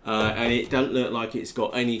 And it doesn't look like it's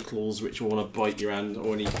got any claws which want to bite your hand,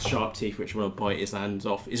 or any sharp teeth which want to bite his hands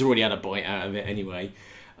off. It's already had a bite out of it anyway.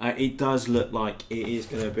 It does look like it is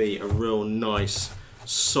going to be a real nice,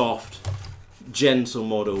 soft, gentle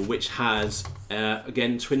model, which has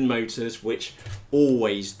again twin motors, which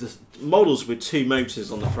always, the models with 2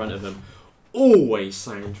 motors on the front of them always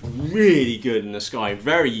sound really good in the sky.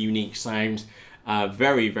 Very unique sound,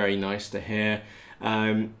 very, very nice to hear.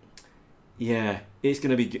 Yeah, it's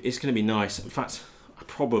gonna be nice. In fact,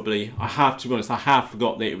 I have to be honest, I have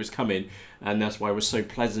forgot that it was coming, and that's why I was so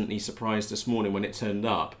pleasantly surprised this morning when it turned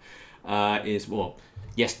up. Well,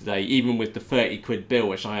 yesterday, even with the 30 quid bill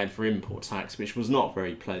which I had for import tax, which was not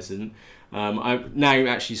very pleasant. I'm now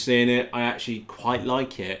actually seeing it, I actually quite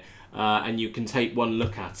like it. And you can take one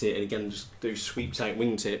look at it, and again, just do sweeps out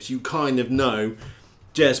wingtips. You kind of know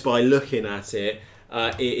just by looking at it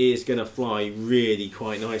it is going to fly really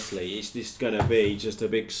quite nicely. It's just going to be just a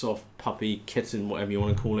big soft puppy kitten, whatever you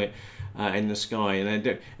want to call it, in the sky.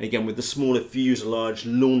 And again, with the smaller fuselage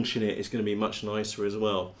launching it, it's going to be much nicer as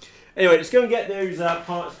well. Anyway, let's go and get those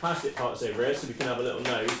plastic parts over here so we can have a little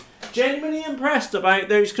nose. Genuinely impressed about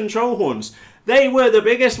those control horns. They were the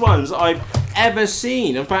biggest ones I've ever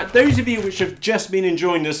seen. In fact, those of you which have just been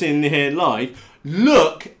enjoying us in here live,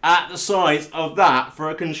 look at the size of that for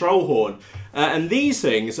a control horn. And these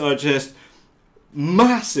things are just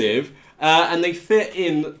massive, and they fit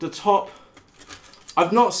in the top.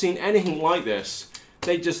 I've not seen anything like this.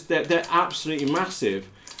 They're absolutely massive.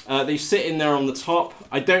 They sit in there on the top.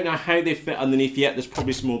 I don't know how they fit underneath yet. There's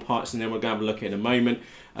probably small parts in there. We're going to have a look at in a moment.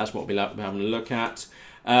 That's what we'll be having a look at.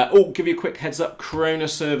 Give you a quick heads up. Corona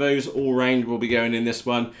servos all round will be going in this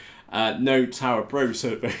one. No Tower Pro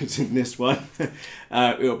servos in this one.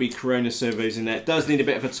 It'll be Corona servos in there. It does need a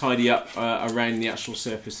bit of a tidy up around the actual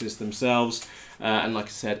surfaces themselves. And like I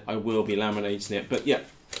said, I will be laminating it. But yeah,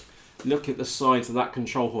 look at the size of that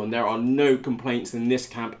control horn. There are no complaints in this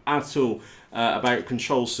camp at all about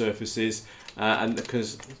control surfaces, and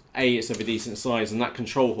because it's of a decent size, and that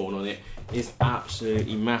control horn on it is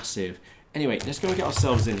absolutely massive. Anyway, let's go and get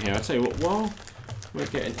ourselves in here. I'll tell you what, while we're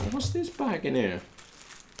getting... What's this bag in here?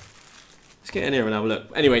 Let's get in here and have a look.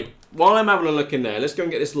 Anyway, while I'm having a look in there, let's go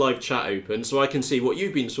and get this live chat open so I can see what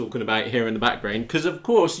you've been talking about here in the background, because of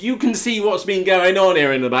course you can see what's been going on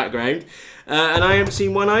here in the background, and I haven't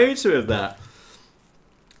seen one iota of that.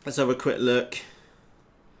 Let's have a quick look.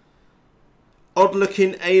 Odd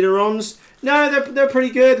looking ailerons. No, they're pretty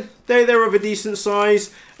good. They're of a decent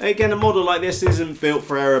size. Again, a model like this isn't built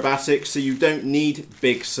for aerobatics, so you don't need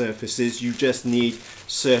big surfaces. You just need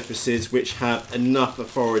surfaces which have enough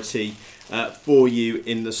authority for you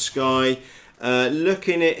in the sky.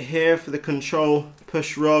 Looking at here for the control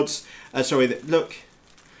push rods. Look,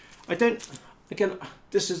 again,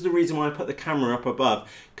 this is the reason why I put the camera up above.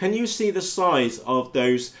 Can you see the size of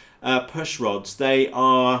those push rods? They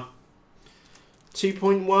are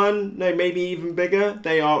 2.1, no, maybe even bigger.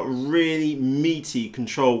 They are really meaty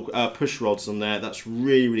control push rods on there. That's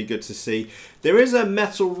really, really good to see. There is a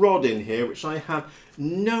metal rod in here, which I have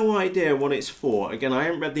no idea what it's for. Again, I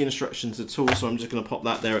haven't read the instructions at all, so I'm just going to pop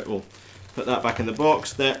that there. We'll put that back in the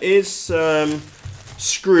box. There is some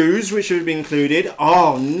screws, which have been included.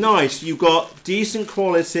 Oh, nice. You've got decent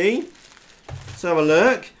quality. Let's have a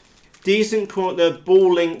look. Decent quality, the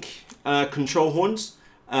ball link control horns.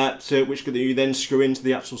 Which you then screw into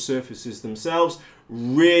the actual surfaces themselves.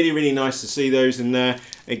 Really, really nice to see those in there.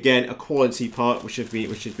 Again, a quality part which has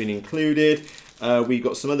been included. We've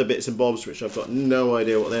got some other bits and bobs which I've got no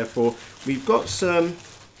idea what they're for. We've got some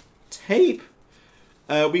tape.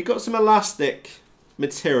 We've got some elastic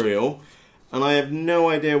material, and I have no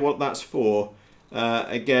idea what that's for.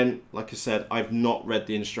 Again, like I said, I've not read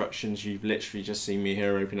the instructions. You've literally just seen me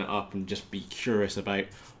here open it up and just be curious about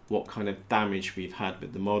what kind of damage we've had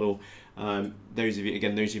with the model. Those of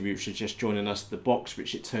you which are just joining us, the box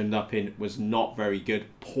which it turned up in was not very good,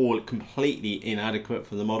 poor, completely inadequate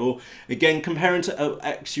for the model. Again, comparing to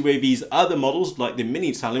XUAV's other models like the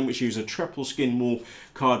Mini Talon, which use a triple skin wool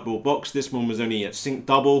cardboard box, this one was only a sync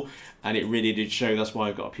double, and it really did show. That's why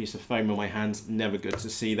I've got a piece of foam in my hands. Never good to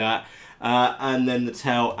see that. And then the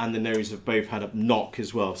tail and the nose have both had a knock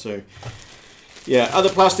as well. So yeah, other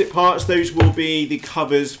plastic parts, those will be the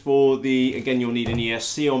covers for the, again, you'll need an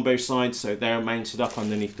ESC on both sides, so they're mounted up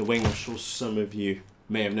underneath the wing. I'm sure some of you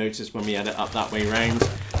may have noticed when we had it up that way round,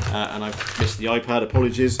 and I've missed the iPad,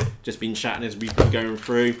 apologies, just been chatting as we've been going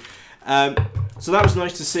through. So that was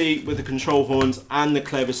nice to see with the control horns and the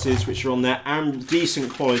clevises which are on there, and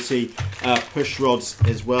decent quality push rods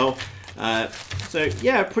as well. So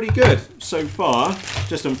yeah, pretty good so far.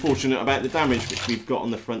 Just unfortunate about the damage which we've got on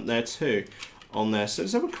the front there too. On there, so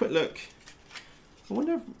let's have a quick look. I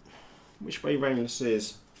wonder which way round this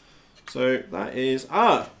is. So that is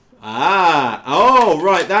oh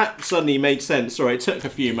right, that suddenly made sense. Sorry, it took a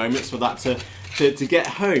few moments for that to get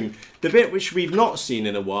home. The bit which we've not seen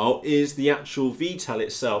in a while is the actual VTEL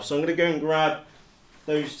itself. So I'm going to go and grab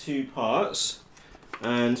those two parts,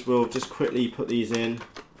 and we'll just quickly put these in.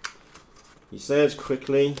 He says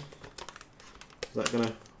quickly. Is that going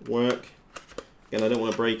to work? Again, I don't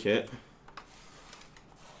want to break it.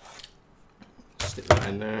 Stick that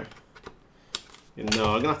in there.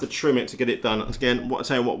 No, I'm gonna have to trim it to get it done. Again,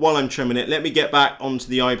 while I'm trimming it, let me get back onto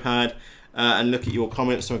the iPad and look at your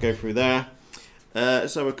comments. So I'll go through there.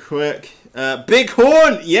 Let's have a quick big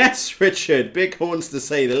horn. Yes, Richard, big horns to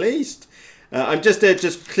say the least. I'm just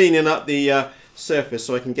cleaning up the surface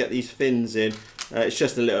so I can get these fins in. It's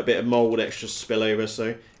just a little bit of mold, extra spillover,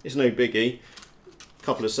 so it's no biggie.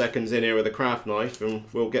 couple of seconds in here with a craft knife and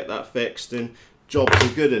we'll get that fixed and jobs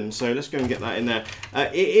are good. And so let's go and get that in there.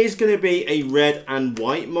 It is going to be a red and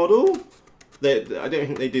white model. I don't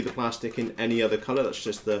think they do the plastic in any other colour. That's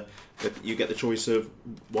just you get the choice of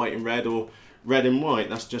white and red or red and white.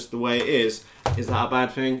 That's just the way it is. Is that a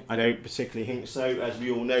bad thing? I don't particularly think so. As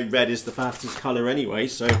we all know, red is the fastest colour anyway,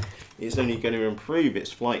 so it's only going to improve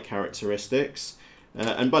its flight characteristics.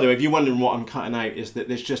 And by the way, if you're wondering what I'm cutting out, is that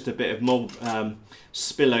there's just a bit of mold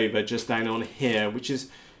spillover just down on here, which is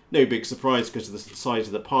no big surprise because of the size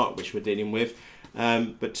of the part which we're dealing with.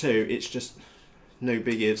 But two, it's just no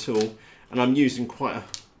biggie at all. And I'm using quite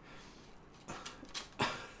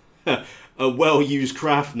a well-used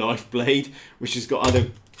craft knife blade, which has got other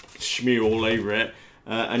schmear all over it,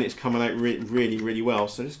 and it's coming out really, really well.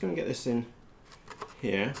 So just going to get this in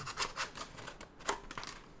here.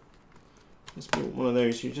 Let's be one of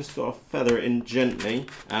those. You just got to feather it in gently,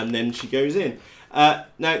 and then she goes in. Now,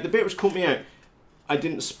 the bit which caught me out, I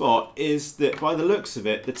didn't spot, is that by the looks of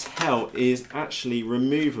it, the tail is actually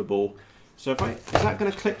removable. So if is that going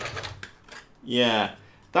to click? Yeah,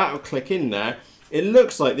 that'll click in there. It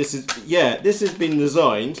looks like this is, yeah, this has been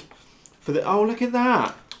designed for the, oh, look at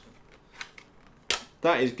that.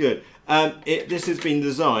 That is good. This has been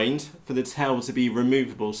designed for the tail to be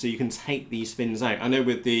removable, so you can take these fins out. I know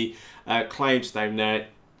with the clouds down there,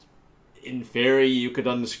 in theory, you could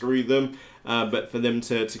unscrew them, but for them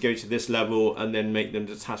to go to this level and then make them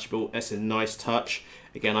detachable, that's a nice touch.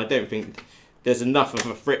 Again, I don't think there's enough of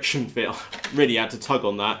a friction fit. Really had to tug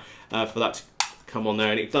on that for that to come on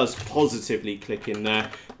there, and it does positively click in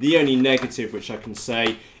there. The only negative which I can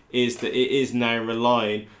say is that it is now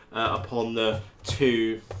relying upon the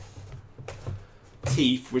two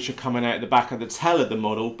teeth which are coming out the back of the tail of the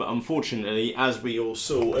model, but unfortunately, as we all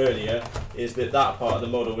saw earlier, is that part of the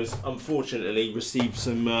model has unfortunately received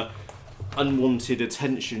some unwanted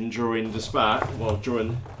attention during dispatch, well,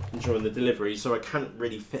 during the delivery, so I can't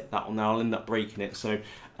really fit that on now. I'll end up breaking it, so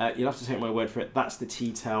you'll have to take my word for it. That's the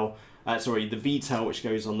T-tail, sorry, the V-tail which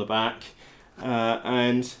goes on the back,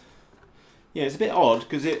 and yeah, it's a bit odd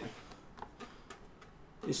because it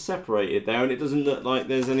is separated there and it doesn't look like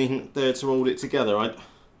there's anything there to hold it together. Like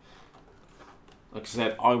I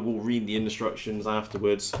said, I will read the instructions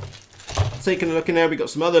afterwards. Taking a look in there, we've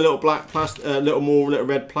got some other little black plastic, little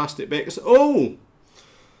red plastic bits. Oh,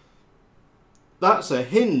 that's a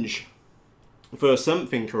hinge for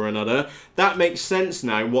something or another. That makes sense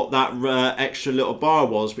now what that extra little bar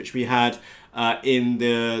was which we had in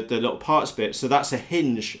the little parts bit. So that's a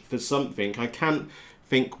hinge for something. I can't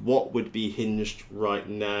think what would be hinged right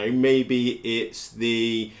now. Maybe it's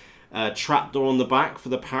the trapdoor on the back for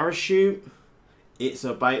the parachute. It's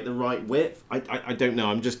about the right width. I don't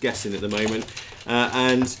know. I'm just guessing at the moment.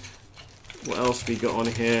 And what else we got on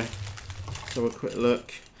here? Let's have a quick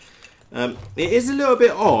look. It is a little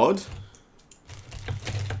bit odd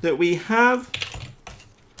that we have,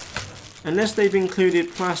 unless they've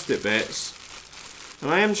included plastic bits, and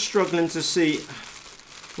I am struggling to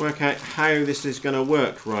work out how this is going to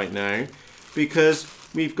work right now, because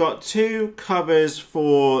we've got two covers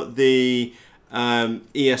for the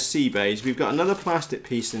ESC bays. We've got another plastic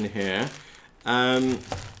piece in here.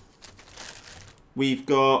 We've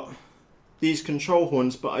got these control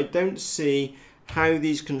horns, but I don't see how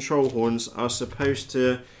these control horns are supposed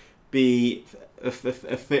to be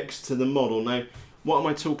affixed to the model. Now, what am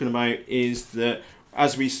I talking about is that,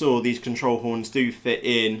 as we saw, these control horns do fit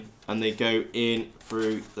in and they go in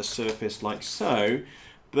through the surface like so,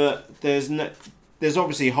 but there's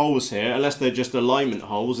obviously holes here, unless they're just alignment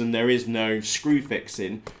holes and there is no screw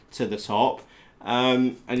fixing to the top,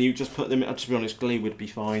 and you just put them, to be honest, glue would be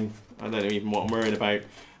fine. I don't know even what I'm worried about.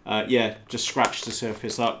 Yeah, just scratch the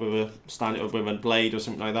surface up with stand it up with a blade or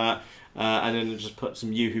something like that, and then just put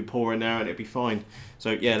some Yoo-hoo pour in there and it'll be fine.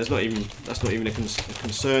 So yeah, that's not even a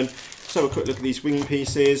concern. So a quick look at these wing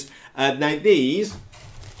pieces. Now these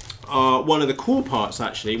are one of the cool parts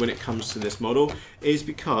actually when it comes to this model, is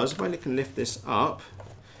because if I can lift this up,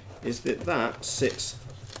 is that sits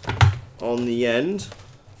on the end.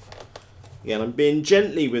 Again, I'm being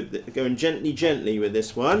going gently with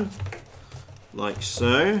this one, like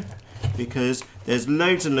so, because there's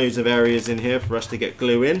loads and loads of areas in here for us to get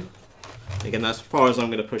glue in. Again, that's as far as I'm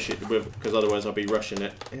going to push it with, because otherwise I'll be rushing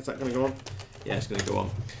it. Is that going to go on? Yeah, it's going to go on.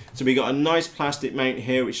 So we got a nice plastic mount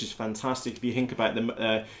here, which is fantastic. If you think about them,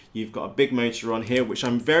 you've got a big motor on here, which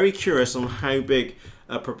I'm very curious on how big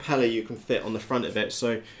a propeller you can fit on the front of it.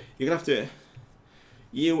 So you're going to have to,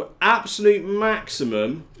 your absolute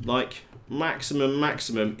maximum, like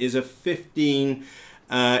maximum is a 15,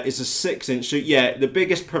 is a 6-inch. So yeah, the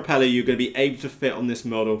biggest propeller you're going to be able to fit on this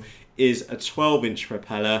model is a 12-inch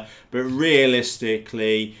propeller, but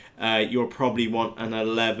realistically you'll probably want an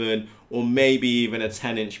 11 or maybe even a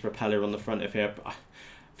 10-inch propeller on the front of here.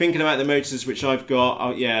 Thinking about the motors which I've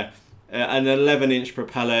got, yeah, an 11-inch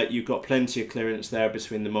propeller, you've got plenty of clearance there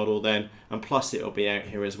between the model then, and plus it'll be out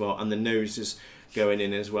here as well, and the nose is going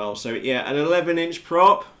in as well. So yeah, an 11-inch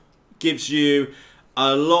prop gives you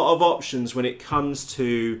a lot of options when it comes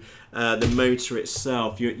to the motor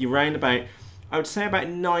itself. You're around about, I would say about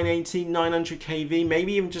 980, 900 kV,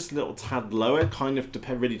 maybe even just a little tad lower. Kind of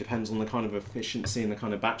really depends on the kind of efficiency and the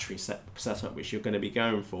kind of battery setup which you're going to be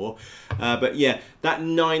going for. But yeah, that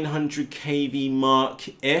 900 kV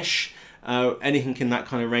mark-ish, anything in that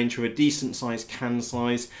kind of range with a decent size can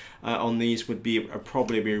size on these would be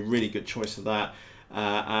probably be a really good choice of that.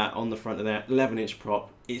 On the front of that 11-inch prop,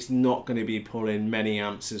 it's not going to be pulling many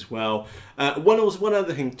amps as well. One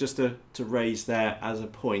other thing just to raise there as a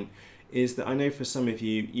point is that I know for some of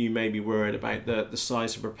you, you may be worried about the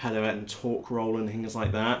size of propeller and torque roll and things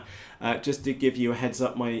like that. Just to give you a heads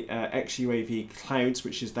up, my XUAV Clouds,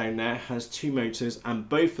 which is down there, has 2 motors, and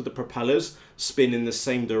both of the propellers spin in the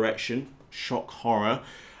same direction. Shock horror.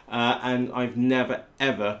 And I've never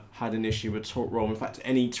ever had an issue with torque roll. In fact,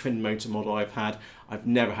 any twin motor model I've had, I've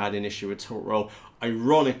never had an issue with torque roll.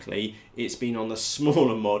 Ironically, it's been on the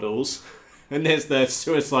smaller models, and there's the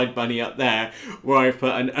Suicide Bunny up there, where I've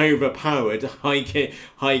put an overpowered high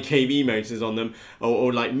kV motors on them,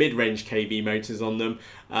 or like mid-range kV motors on them,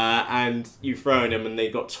 and you throw in them and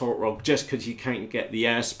they've got torque roll just because you can't get the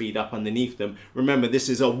airspeed up underneath them. Remember, this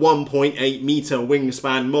is a 1.8 meter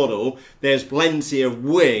wingspan model. There's plenty of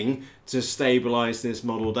wing to stabilize this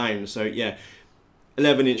model down. So yeah,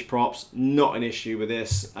 11-inch props, not an issue with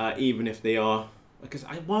this, even if they are, because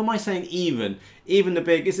why am I saying even the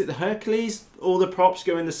big, is it the Hercules? All the props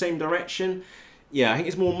go in the same direction? Yeah, I think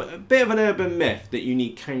it's more a bit of an urban myth that you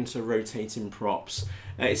need counter-rotating props.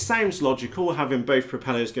 It sounds logical, having both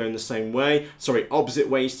propellers going the same way, sorry, opposite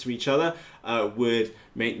ways to each other, would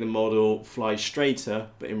make the model fly straighter,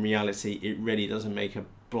 but in reality, it really doesn't make a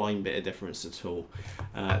blind bit of difference at all.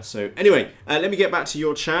 So anyway, let me get back to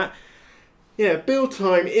your chat. Yeah, build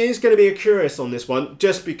time is going to be a curious on this one,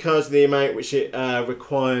 just because of the amount which it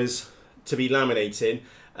requires to be laminated.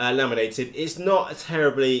 It's not a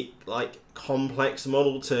terribly complex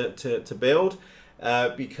model to build,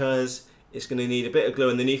 because it's going to need a bit of glue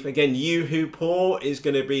underneath. Again, UHU-POR is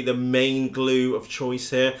going to be the main glue of choice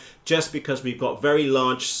here, just because we've got very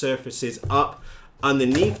large surfaces up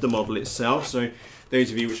underneath the model itself. So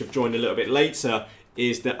those of you which have joined a little bit later,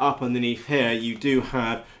 is that up underneath here you do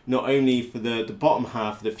have not only for the bottom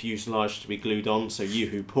half of the fuselage to be glued on, so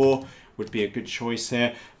UHU-POR would be a good choice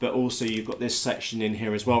here, but also you've got this section in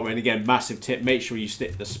here as well. And again, massive tip, make sure you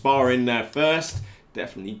stick the spar in there first.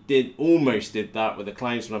 Definitely almost did that with the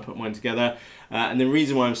Clouds when I put mine together. And the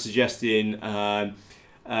reason why I'm suggesting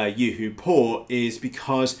UHU-POR is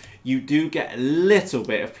because you do get a little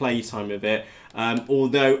bit of playtime with it,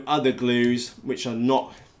 although other glues which are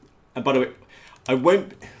not, by the way, I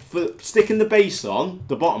won't, for sticking the base on,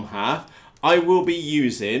 the bottom half, I will be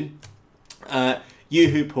using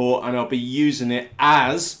UHU-POR, and I'll be using it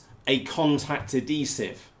as a contact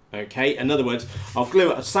adhesive. Okay, in other words, I'll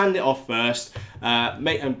glue it, I'll sand it off first,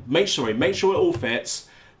 make sure it all fits.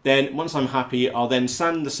 Then once I'm happy, I'll then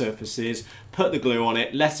sand the surfaces, put the glue on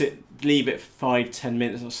it, leave it 5-10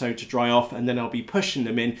 minutes or so to dry off, and then I'll be pushing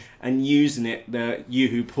them in and using the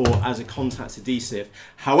UHU-POR as a contact adhesive.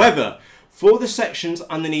 However, for the sections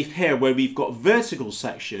underneath here where we've got vertical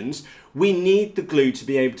sections, we need the glue to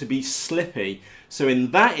be able to be slippy. So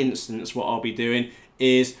in that instance, what I'll be doing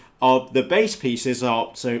is the base pieces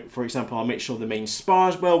are, so for example, I'll make sure the main spar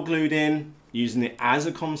is well glued in, using it as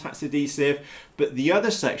a contact adhesive, but the other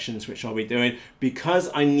sections which I'll be doing, because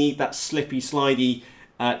I need that slippy slidey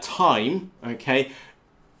time, okay,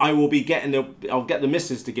 I'll get the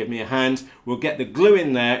missus to give me a hand, we'll get the glue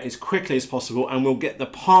in there as quickly as possible, and we'll get the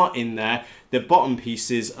part in there, the bottom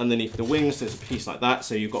pieces underneath the wings, there's a piece like that,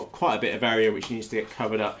 so you've got quite a bit of area which needs to get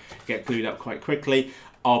covered up, get glued up quite quickly.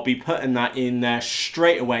 I'll be putting that in there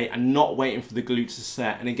straight away and not waiting for the glue to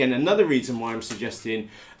set. And again, another reason why I'm suggesting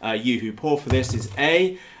UHU-POR for this is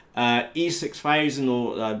E6000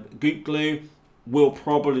 or goop glue will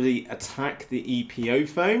probably attack the EPO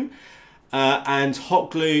foam, and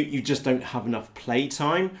hot glue, you just don't have enough play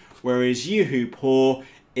time, whereas UHU-POR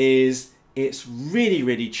it's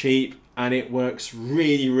really cheap and it works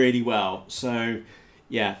really well. So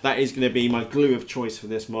yeah, that is going to be my glue of choice for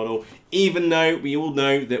this model, even though we all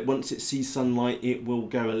know that once it sees sunlight, it will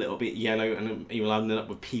go a little bit yellow and you will end up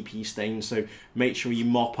with PP stains. So make sure you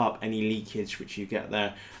mop up any leakage which you get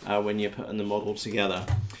there when you're putting the model together.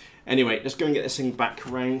 Anyway, let's go and get this thing back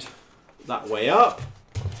around that way up.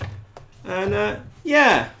 And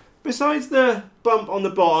yeah, besides the bump on the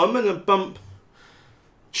bottom and a bump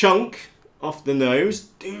chunk off the nose,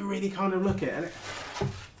 do really kind of look at it.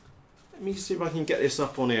 Let me see if I can get this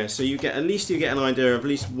up on here, so you get, at least you get an idea of at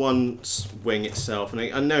least one wing itself. And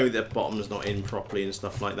I know the bottom's not in properly and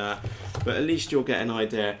stuff like that, but at least you'll get an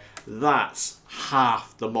idea. That's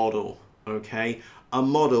half the model, okay? A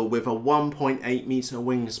model with a 1.8 meter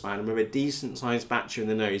wingspan, with a decent sized battery in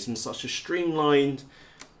the nose, and such a streamlined,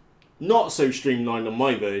 not so streamlined on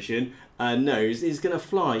my version, nose is going to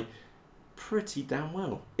fly pretty damn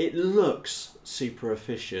well. It looks super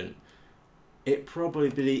efficient. It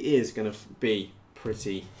probably is going to be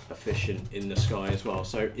pretty efficient in the sky as well.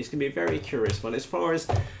 So it's going to be a very curious one. As far as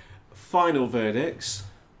final verdicts,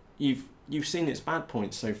 you've seen its bad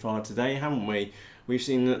points so far today, haven't we? We've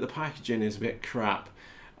seen that the packaging is a bit crap,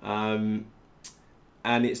 and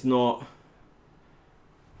it's not.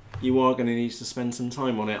 You are going to need to spend some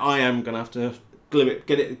time on it. I am going to have to glue it,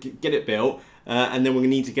 get it built, and then we're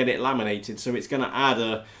going to need to get it laminated. So it's going to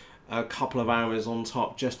add a couple of hours on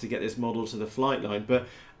top just to get this model to the flight line. But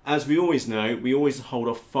as we always know, we always hold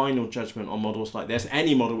off final judgment on models like this.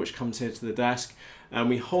 Any model which comes here to the desk, and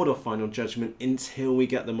we hold off final judgment until we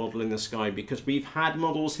get the model in the sky, because we've had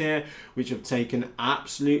models here which have taken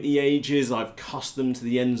absolutely ages. I've cussed them to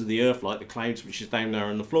the ends of the earth, like the clouds, which is down there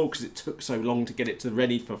on the floor, because it took so long to get it to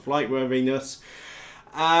ready for flight worthiness.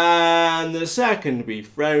 And the second we've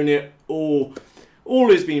thrown it, all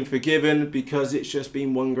has been forgiven, because it's just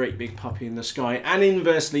been one great big puppy in the sky. And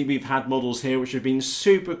inversely, we've had models here which have been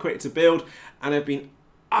super quick to build and have been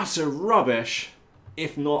utter rubbish,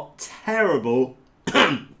 if not terrible,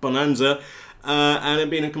 bonanza, and have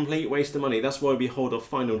been a complete waste of money. That's why we hold off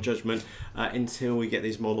final judgment until we get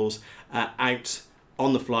these models out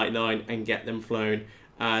on the flight line and get them flown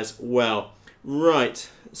as well. Right,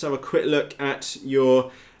 so a quick look at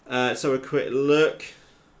your, Flighty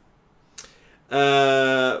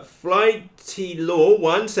Law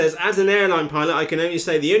 1 says, as an airline pilot, I can only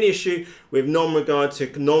say the only issue with non-regard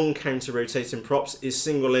to non-counter rotating props is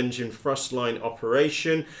single engine thrust line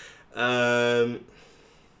operation.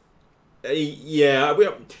 Yeah,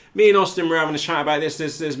 me and Austin were having a chat about this.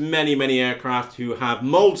 There's many aircraft who have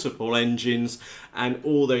multiple engines and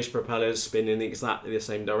all those propellers spin in exactly the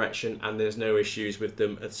same direction, and there's no issues with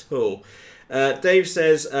them at all. Dave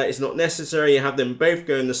says it's not necessary. You have them both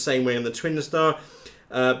going the same way on the Twin Star,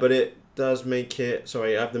 but it does make it.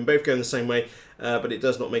 Sorry, you have them both going the same way, but it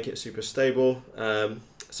does not make it super stable.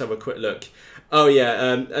 Let's have a quick look. Oh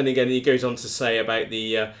yeah, and again he goes on to say about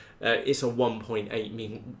the it's a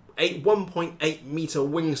 1.8 meter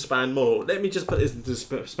wingspan model. Let me just put this into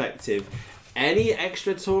perspective. Any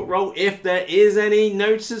extra torque roll, if there is any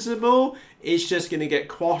noticeable, it's just going to get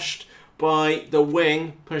quashed by the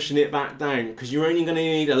wing pushing it back down, because you're only going to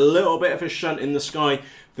need a little bit of a shunt in the sky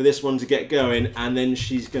for this one to get going, and then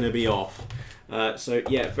she's going to be off. So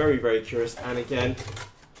yeah, very curious, and again,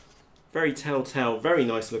 very telltale, very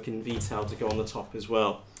nice looking V-tail to go on the top as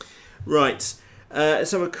well. Right,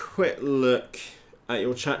 let's have a quick look at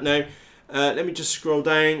your chat now. Let me just scroll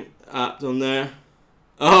down up on there.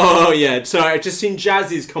 Oh yeah, sorry, I've just seen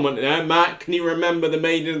Jazzy's comment there. Matt, can you remember the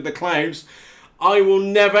Maiden of the Clouds? I will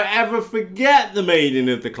never ever forget the Maiden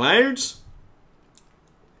of the Clouds.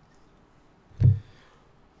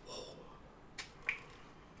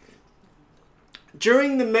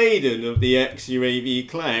 During the Maiden of the XUAV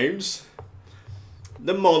Clouds,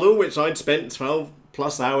 the model which I'd spent 12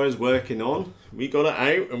 plus hours working on, we got it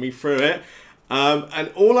out and we threw it.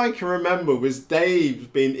 And all I can remember was Dave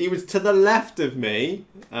he was to the left of me,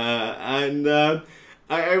 and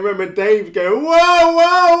I remember Dave going, whoa,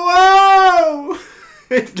 whoa, whoa,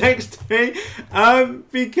 next to me,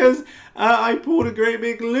 because I pulled a great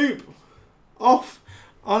big loop off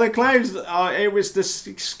on the clouds. It was the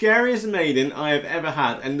scariest Maiden I have ever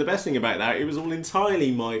had, and the best thing about that, it was all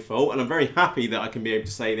entirely my fault, and I'm very happy that I can be able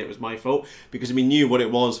to say that it was my fault, because we knew what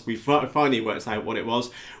it was. We finally worked out what it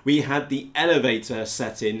was. We had the elevator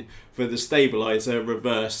set in for the stabilizer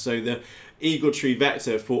reverse, so the Eagle Tree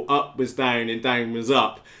Vector for up was down and down was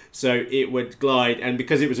up, so it would glide, and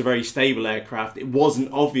because it was a very stable aircraft, it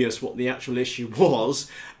wasn't obvious what the actual issue was.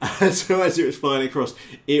 So as it was flying across,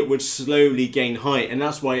 it would slowly gain height, and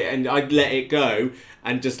that's why, and I'd let it go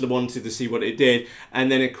and just wanted to see what it did,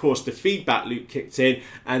 and then of course the feedback loop kicked in,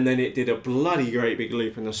 and then it did a bloody great big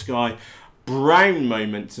loop in the sky. Brown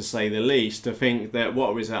moment, to say the least, to think that,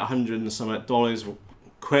 what was that, $100 and some $,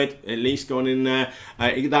 quid at least gone in there.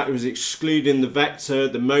 That was excluding the vector,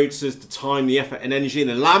 the motors, the time, the effort and energy, and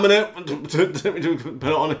the laminate to put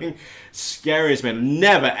it on. Scariest, man.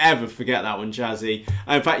 Never ever forget that one, Jazzy.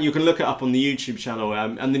 In fact, you can look it up on the YouTube channel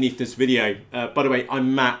underneath this video. By the way,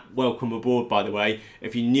 I'm Matt. Welcome aboard, by the way.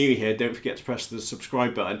 If you're new here, don't forget to press the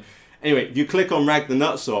subscribe button. Anyway, if you click on Rag the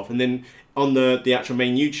Nuts Off, and then on the actual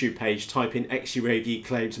main YouTube page, type in XUAV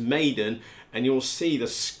Clouds Maiden, and you'll see the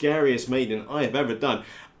scariest maiden I have ever done.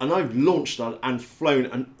 And I've launched and flown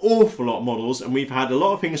an awful lot of models, and we've had a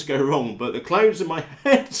lot of things go wrong, but the clouds in my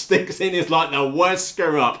head sticks in is like the worst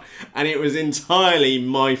screw up, and it was entirely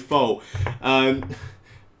my fault. Bad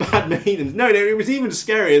maidens. No, it was even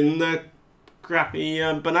scarier than the crappy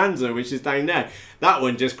Bonanza, which is down there. That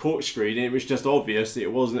one just corkscrewed, and it was just obvious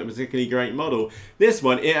it wasn't a particularly great model. This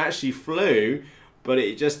one, it actually flew, but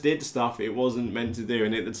it just did stuff it wasn't meant to do,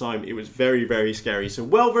 and at the time it was very, very scary. So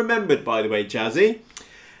well remembered, by the way, Jazzy.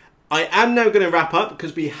 I am now going to wrap up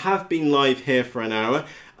because we have been live here for an hour.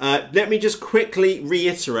 Let me just quickly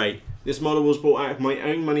reiterate. This model was bought out of my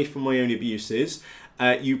own money from my own abuses.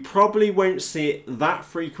 You probably won't see it that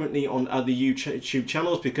frequently on other YouTube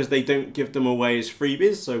channels because they don't give them away as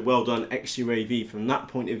freebies. So well done, XUAV, from that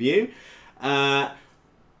point of view.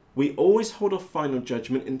 We always hold off final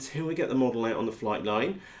judgment until we get the model out on the flight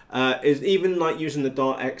line. Is even like using the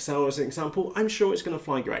Dart XL as an example, I'm sure it's going to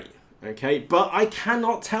fly great. Okay, but I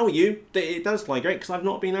cannot tell you that it does fly great because I've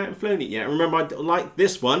not been out and flown it yet. Remember, I like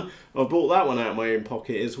this one. I bought that one out of my own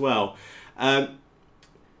pocket as well. Time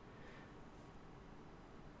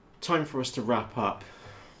for us to wrap up.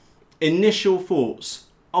 Initial thoughts.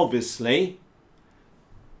 Obviously,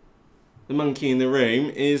 the monkey in the room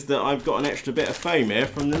is that I've got an extra bit of foam here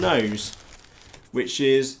from the nose, which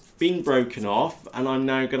is been broken off, and I'm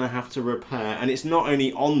now going to have to repair. And it's not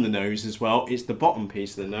only on the nose as well, it's the bottom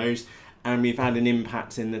piece of the nose, and we've had an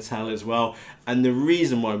impact in the tail as well. And the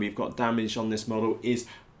reason why we've got damage on this model is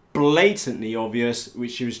blatantly obvious,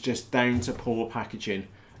 which was just down to poor packaging.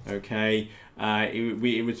 Okay,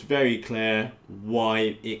 it was very clear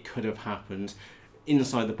why it could have happened.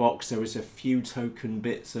 Inside the box there was a few token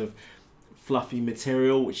bits of fluffy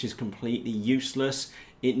material which is completely useless.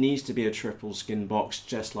 It needs to be a triple skin box,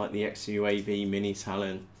 just like the XUAV Mini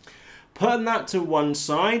Talon. Putting that to one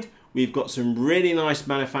side, we've got some really nice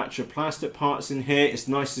manufactured plastic parts in here. It's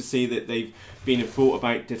nice to see that they've been thought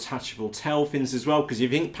about detachable tail fins as well, because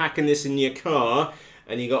if you think packing this in your car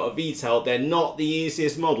and you got a V-tail, they're not the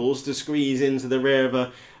easiest models to squeeze into the rear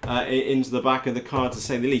of into the back of the car, to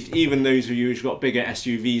say the least. Even those of you who've got bigger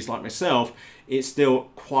SUVs like myself, it's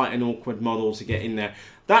still quite an awkward model to get in there.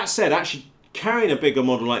 That said, actually carrying a bigger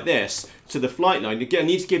model like this to the flight line, again, I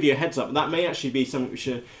need to give you a heads up, that may actually be something which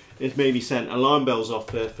is maybe sent alarm bells off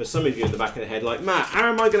for some of you in the back of the head, like, Matt,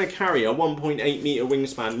 how am I going to carry a 1.8 meter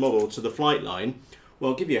wingspan model to the flight line?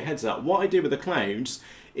 Well, I'll give you a heads up. What I do with the clouds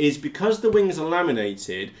is, because the wings are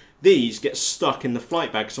laminated, these get stuck in the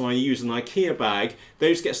flight bag. So I use an IKEA bag,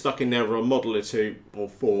 those get stuck in there for a model or two or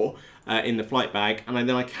four in the flight bag, and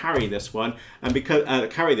then I carry this one, and because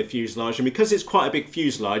carry the fuselage, and because it's quite a big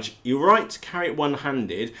fuselage, you're right to carry it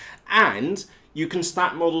one-handed, and you can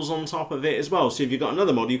stack models on top of it as well. So if you've got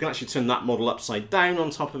another model, you can actually turn that model upside down on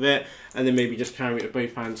top of it, and then maybe just carry it with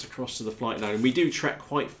both hands across to the flight line. And we do trek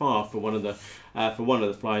quite far for one of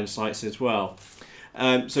the flying sites as well.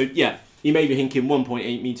 So yeah, you may be thinking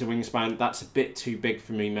 1.8 meter wingspan, that's a bit too big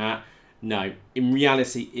for me, Matt. No, in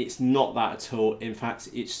reality, it's not that at all. In fact,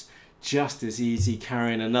 it's just as easy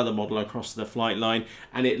carrying another model across the flight line.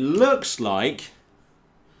 And it looks like,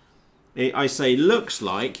 I say looks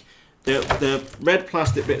like, the red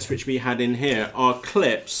plastic bits which we had in here are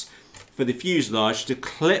clips for the fuselage to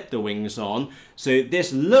clip the wings on. So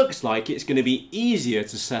this looks like it's going to be easier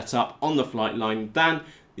to set up on the flight line than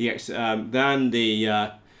the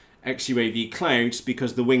XUAV clouds,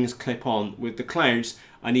 because the wings clip on. With the clouds,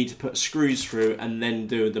 I need to put screws through and then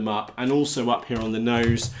do them up. And also up here on the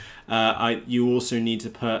nose, you also need to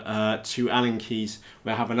put 2 Allen keys.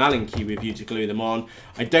 We have an Allen key with you to glue them on.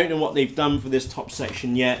 I don't know what they've done for this top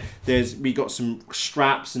section yet. We got some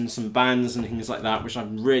straps and some bands and things like that, which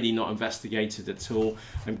I've really not investigated at all.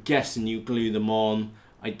 I'm guessing you glue them on.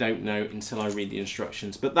 I don't know until I read the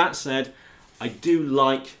instructions. But that said, I do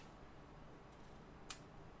like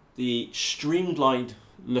the streamlined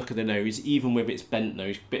look of the nose, even with its bent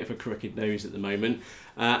nose, bit of a crooked nose at the moment.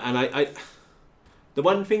 And the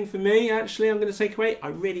one thing for me, actually, I'm going to take away, I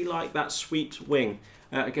really like that swept wing.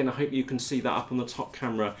 Again, I hope you can see that up on the top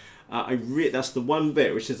camera. That's the one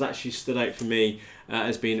bit which has actually stood out for me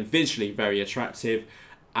as being visually very attractive.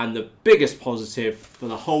 And the biggest positive for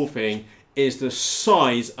the whole thing is the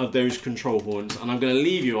size of those control horns. And I'm going to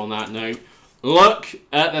leave you on that note. Look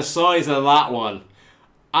at the size of that one.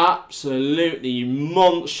 Absolutely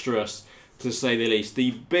monstrous, to say the least.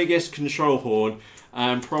 The biggest control horn,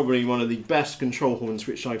 and probably one of the best control horns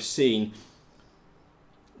which I've seen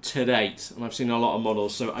to date. And I've seen a lot of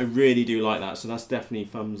models, so I really do like that. So that's definitely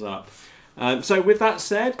thumbs up. So with that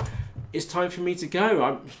said, it's time for me to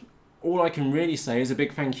go. All I can really say is a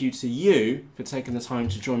big thank you to you for taking the time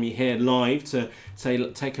to join me here live to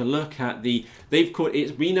take a look at the, they've called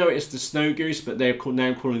it, we know it's the Snow Goose, but they're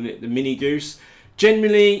now calling it the Mini Goose.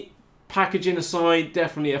 Generally, packaging aside,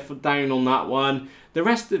 definitely a foot down on that one. The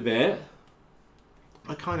rest of it,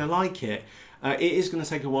 I kind of like it. It is going to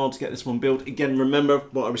take a while to get this one built. Again, remember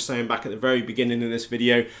what I was saying back at the very beginning of this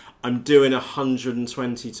video. I'm doing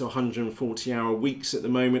 120 to 140 hour weeks at the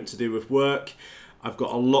moment to do with work. I've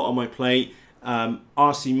got a lot on my plate.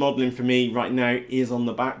 RC modelling for me right now is on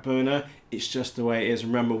the back burner. It's just the way it is.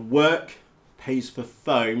 Remember, work pays for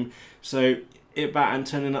foam. So it back and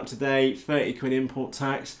turning up today, 30 quid import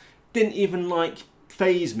tax, didn't even like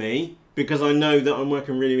phase me because I know that I'm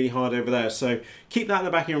working really, really hard over there. So keep that in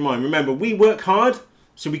the back of your mind. Remember, we work hard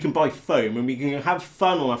so we can buy foam and we can have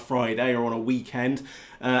fun on a Friday or on a weekend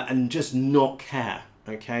and just not care,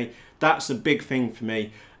 okay? That's a big thing for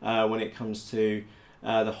me when it comes to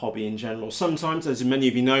the hobby in general. Sometimes, as many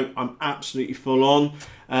of you know, I'm absolutely full on,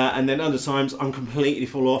 and then other times I'm completely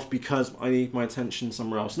full off because I need my attention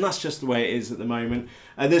somewhere else, and that's just the way it is at the moment.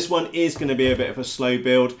 This one is going to be a bit of a slow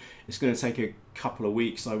build. It's going to take a couple of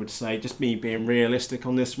weeks, I would say, just me being realistic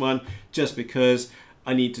on this one, just because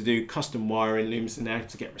I need to do custom wiring looms in there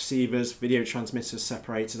to get receivers, video transmitters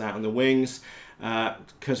separated out on the wings.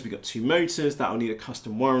 Because we've got two motors, that'll need a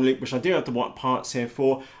custom wiring loop, which I do have the white parts here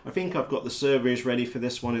for. I think I've got the servos ready for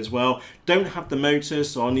this one as well. Don't have the motors,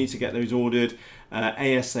 so I'll need to get those ordered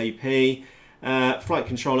ASAP. Flight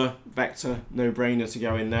controller, vector, no brainer to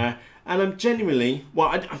go in there. And I'm genuinely,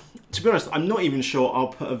 well, to be honest, I'm not even sure I'll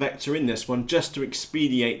put a vector in this one just to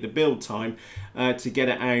expedite the build time to get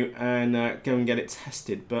it out and go and get it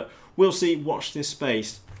tested. But we'll see, watch this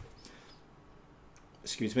space.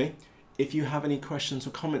 Excuse me. If you have any questions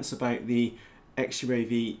or comments about the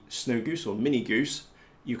XUAV Snow Goose or Mini Goose,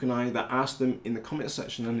 you can either ask them in the comment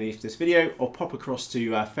section underneath this video or pop across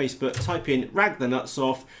to Facebook, type in Rag the Nuts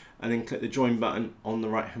Off, and then click the join button on the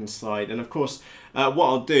right hand side. And of course, what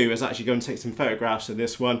I'll do is actually go and take some photographs of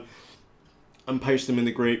this one and post them in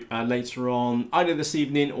the group later on, either this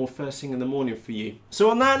evening or first thing in the morning for you.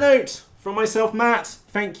 So on that note, from myself, Matt,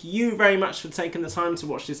 thank you very much for taking the time to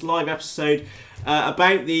watch this live episode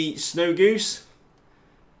about the Snow Goose.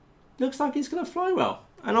 Looks like it's going to fly well.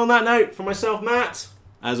 And on that note, from myself, Matt,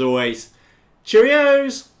 as always,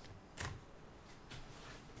 cheerios!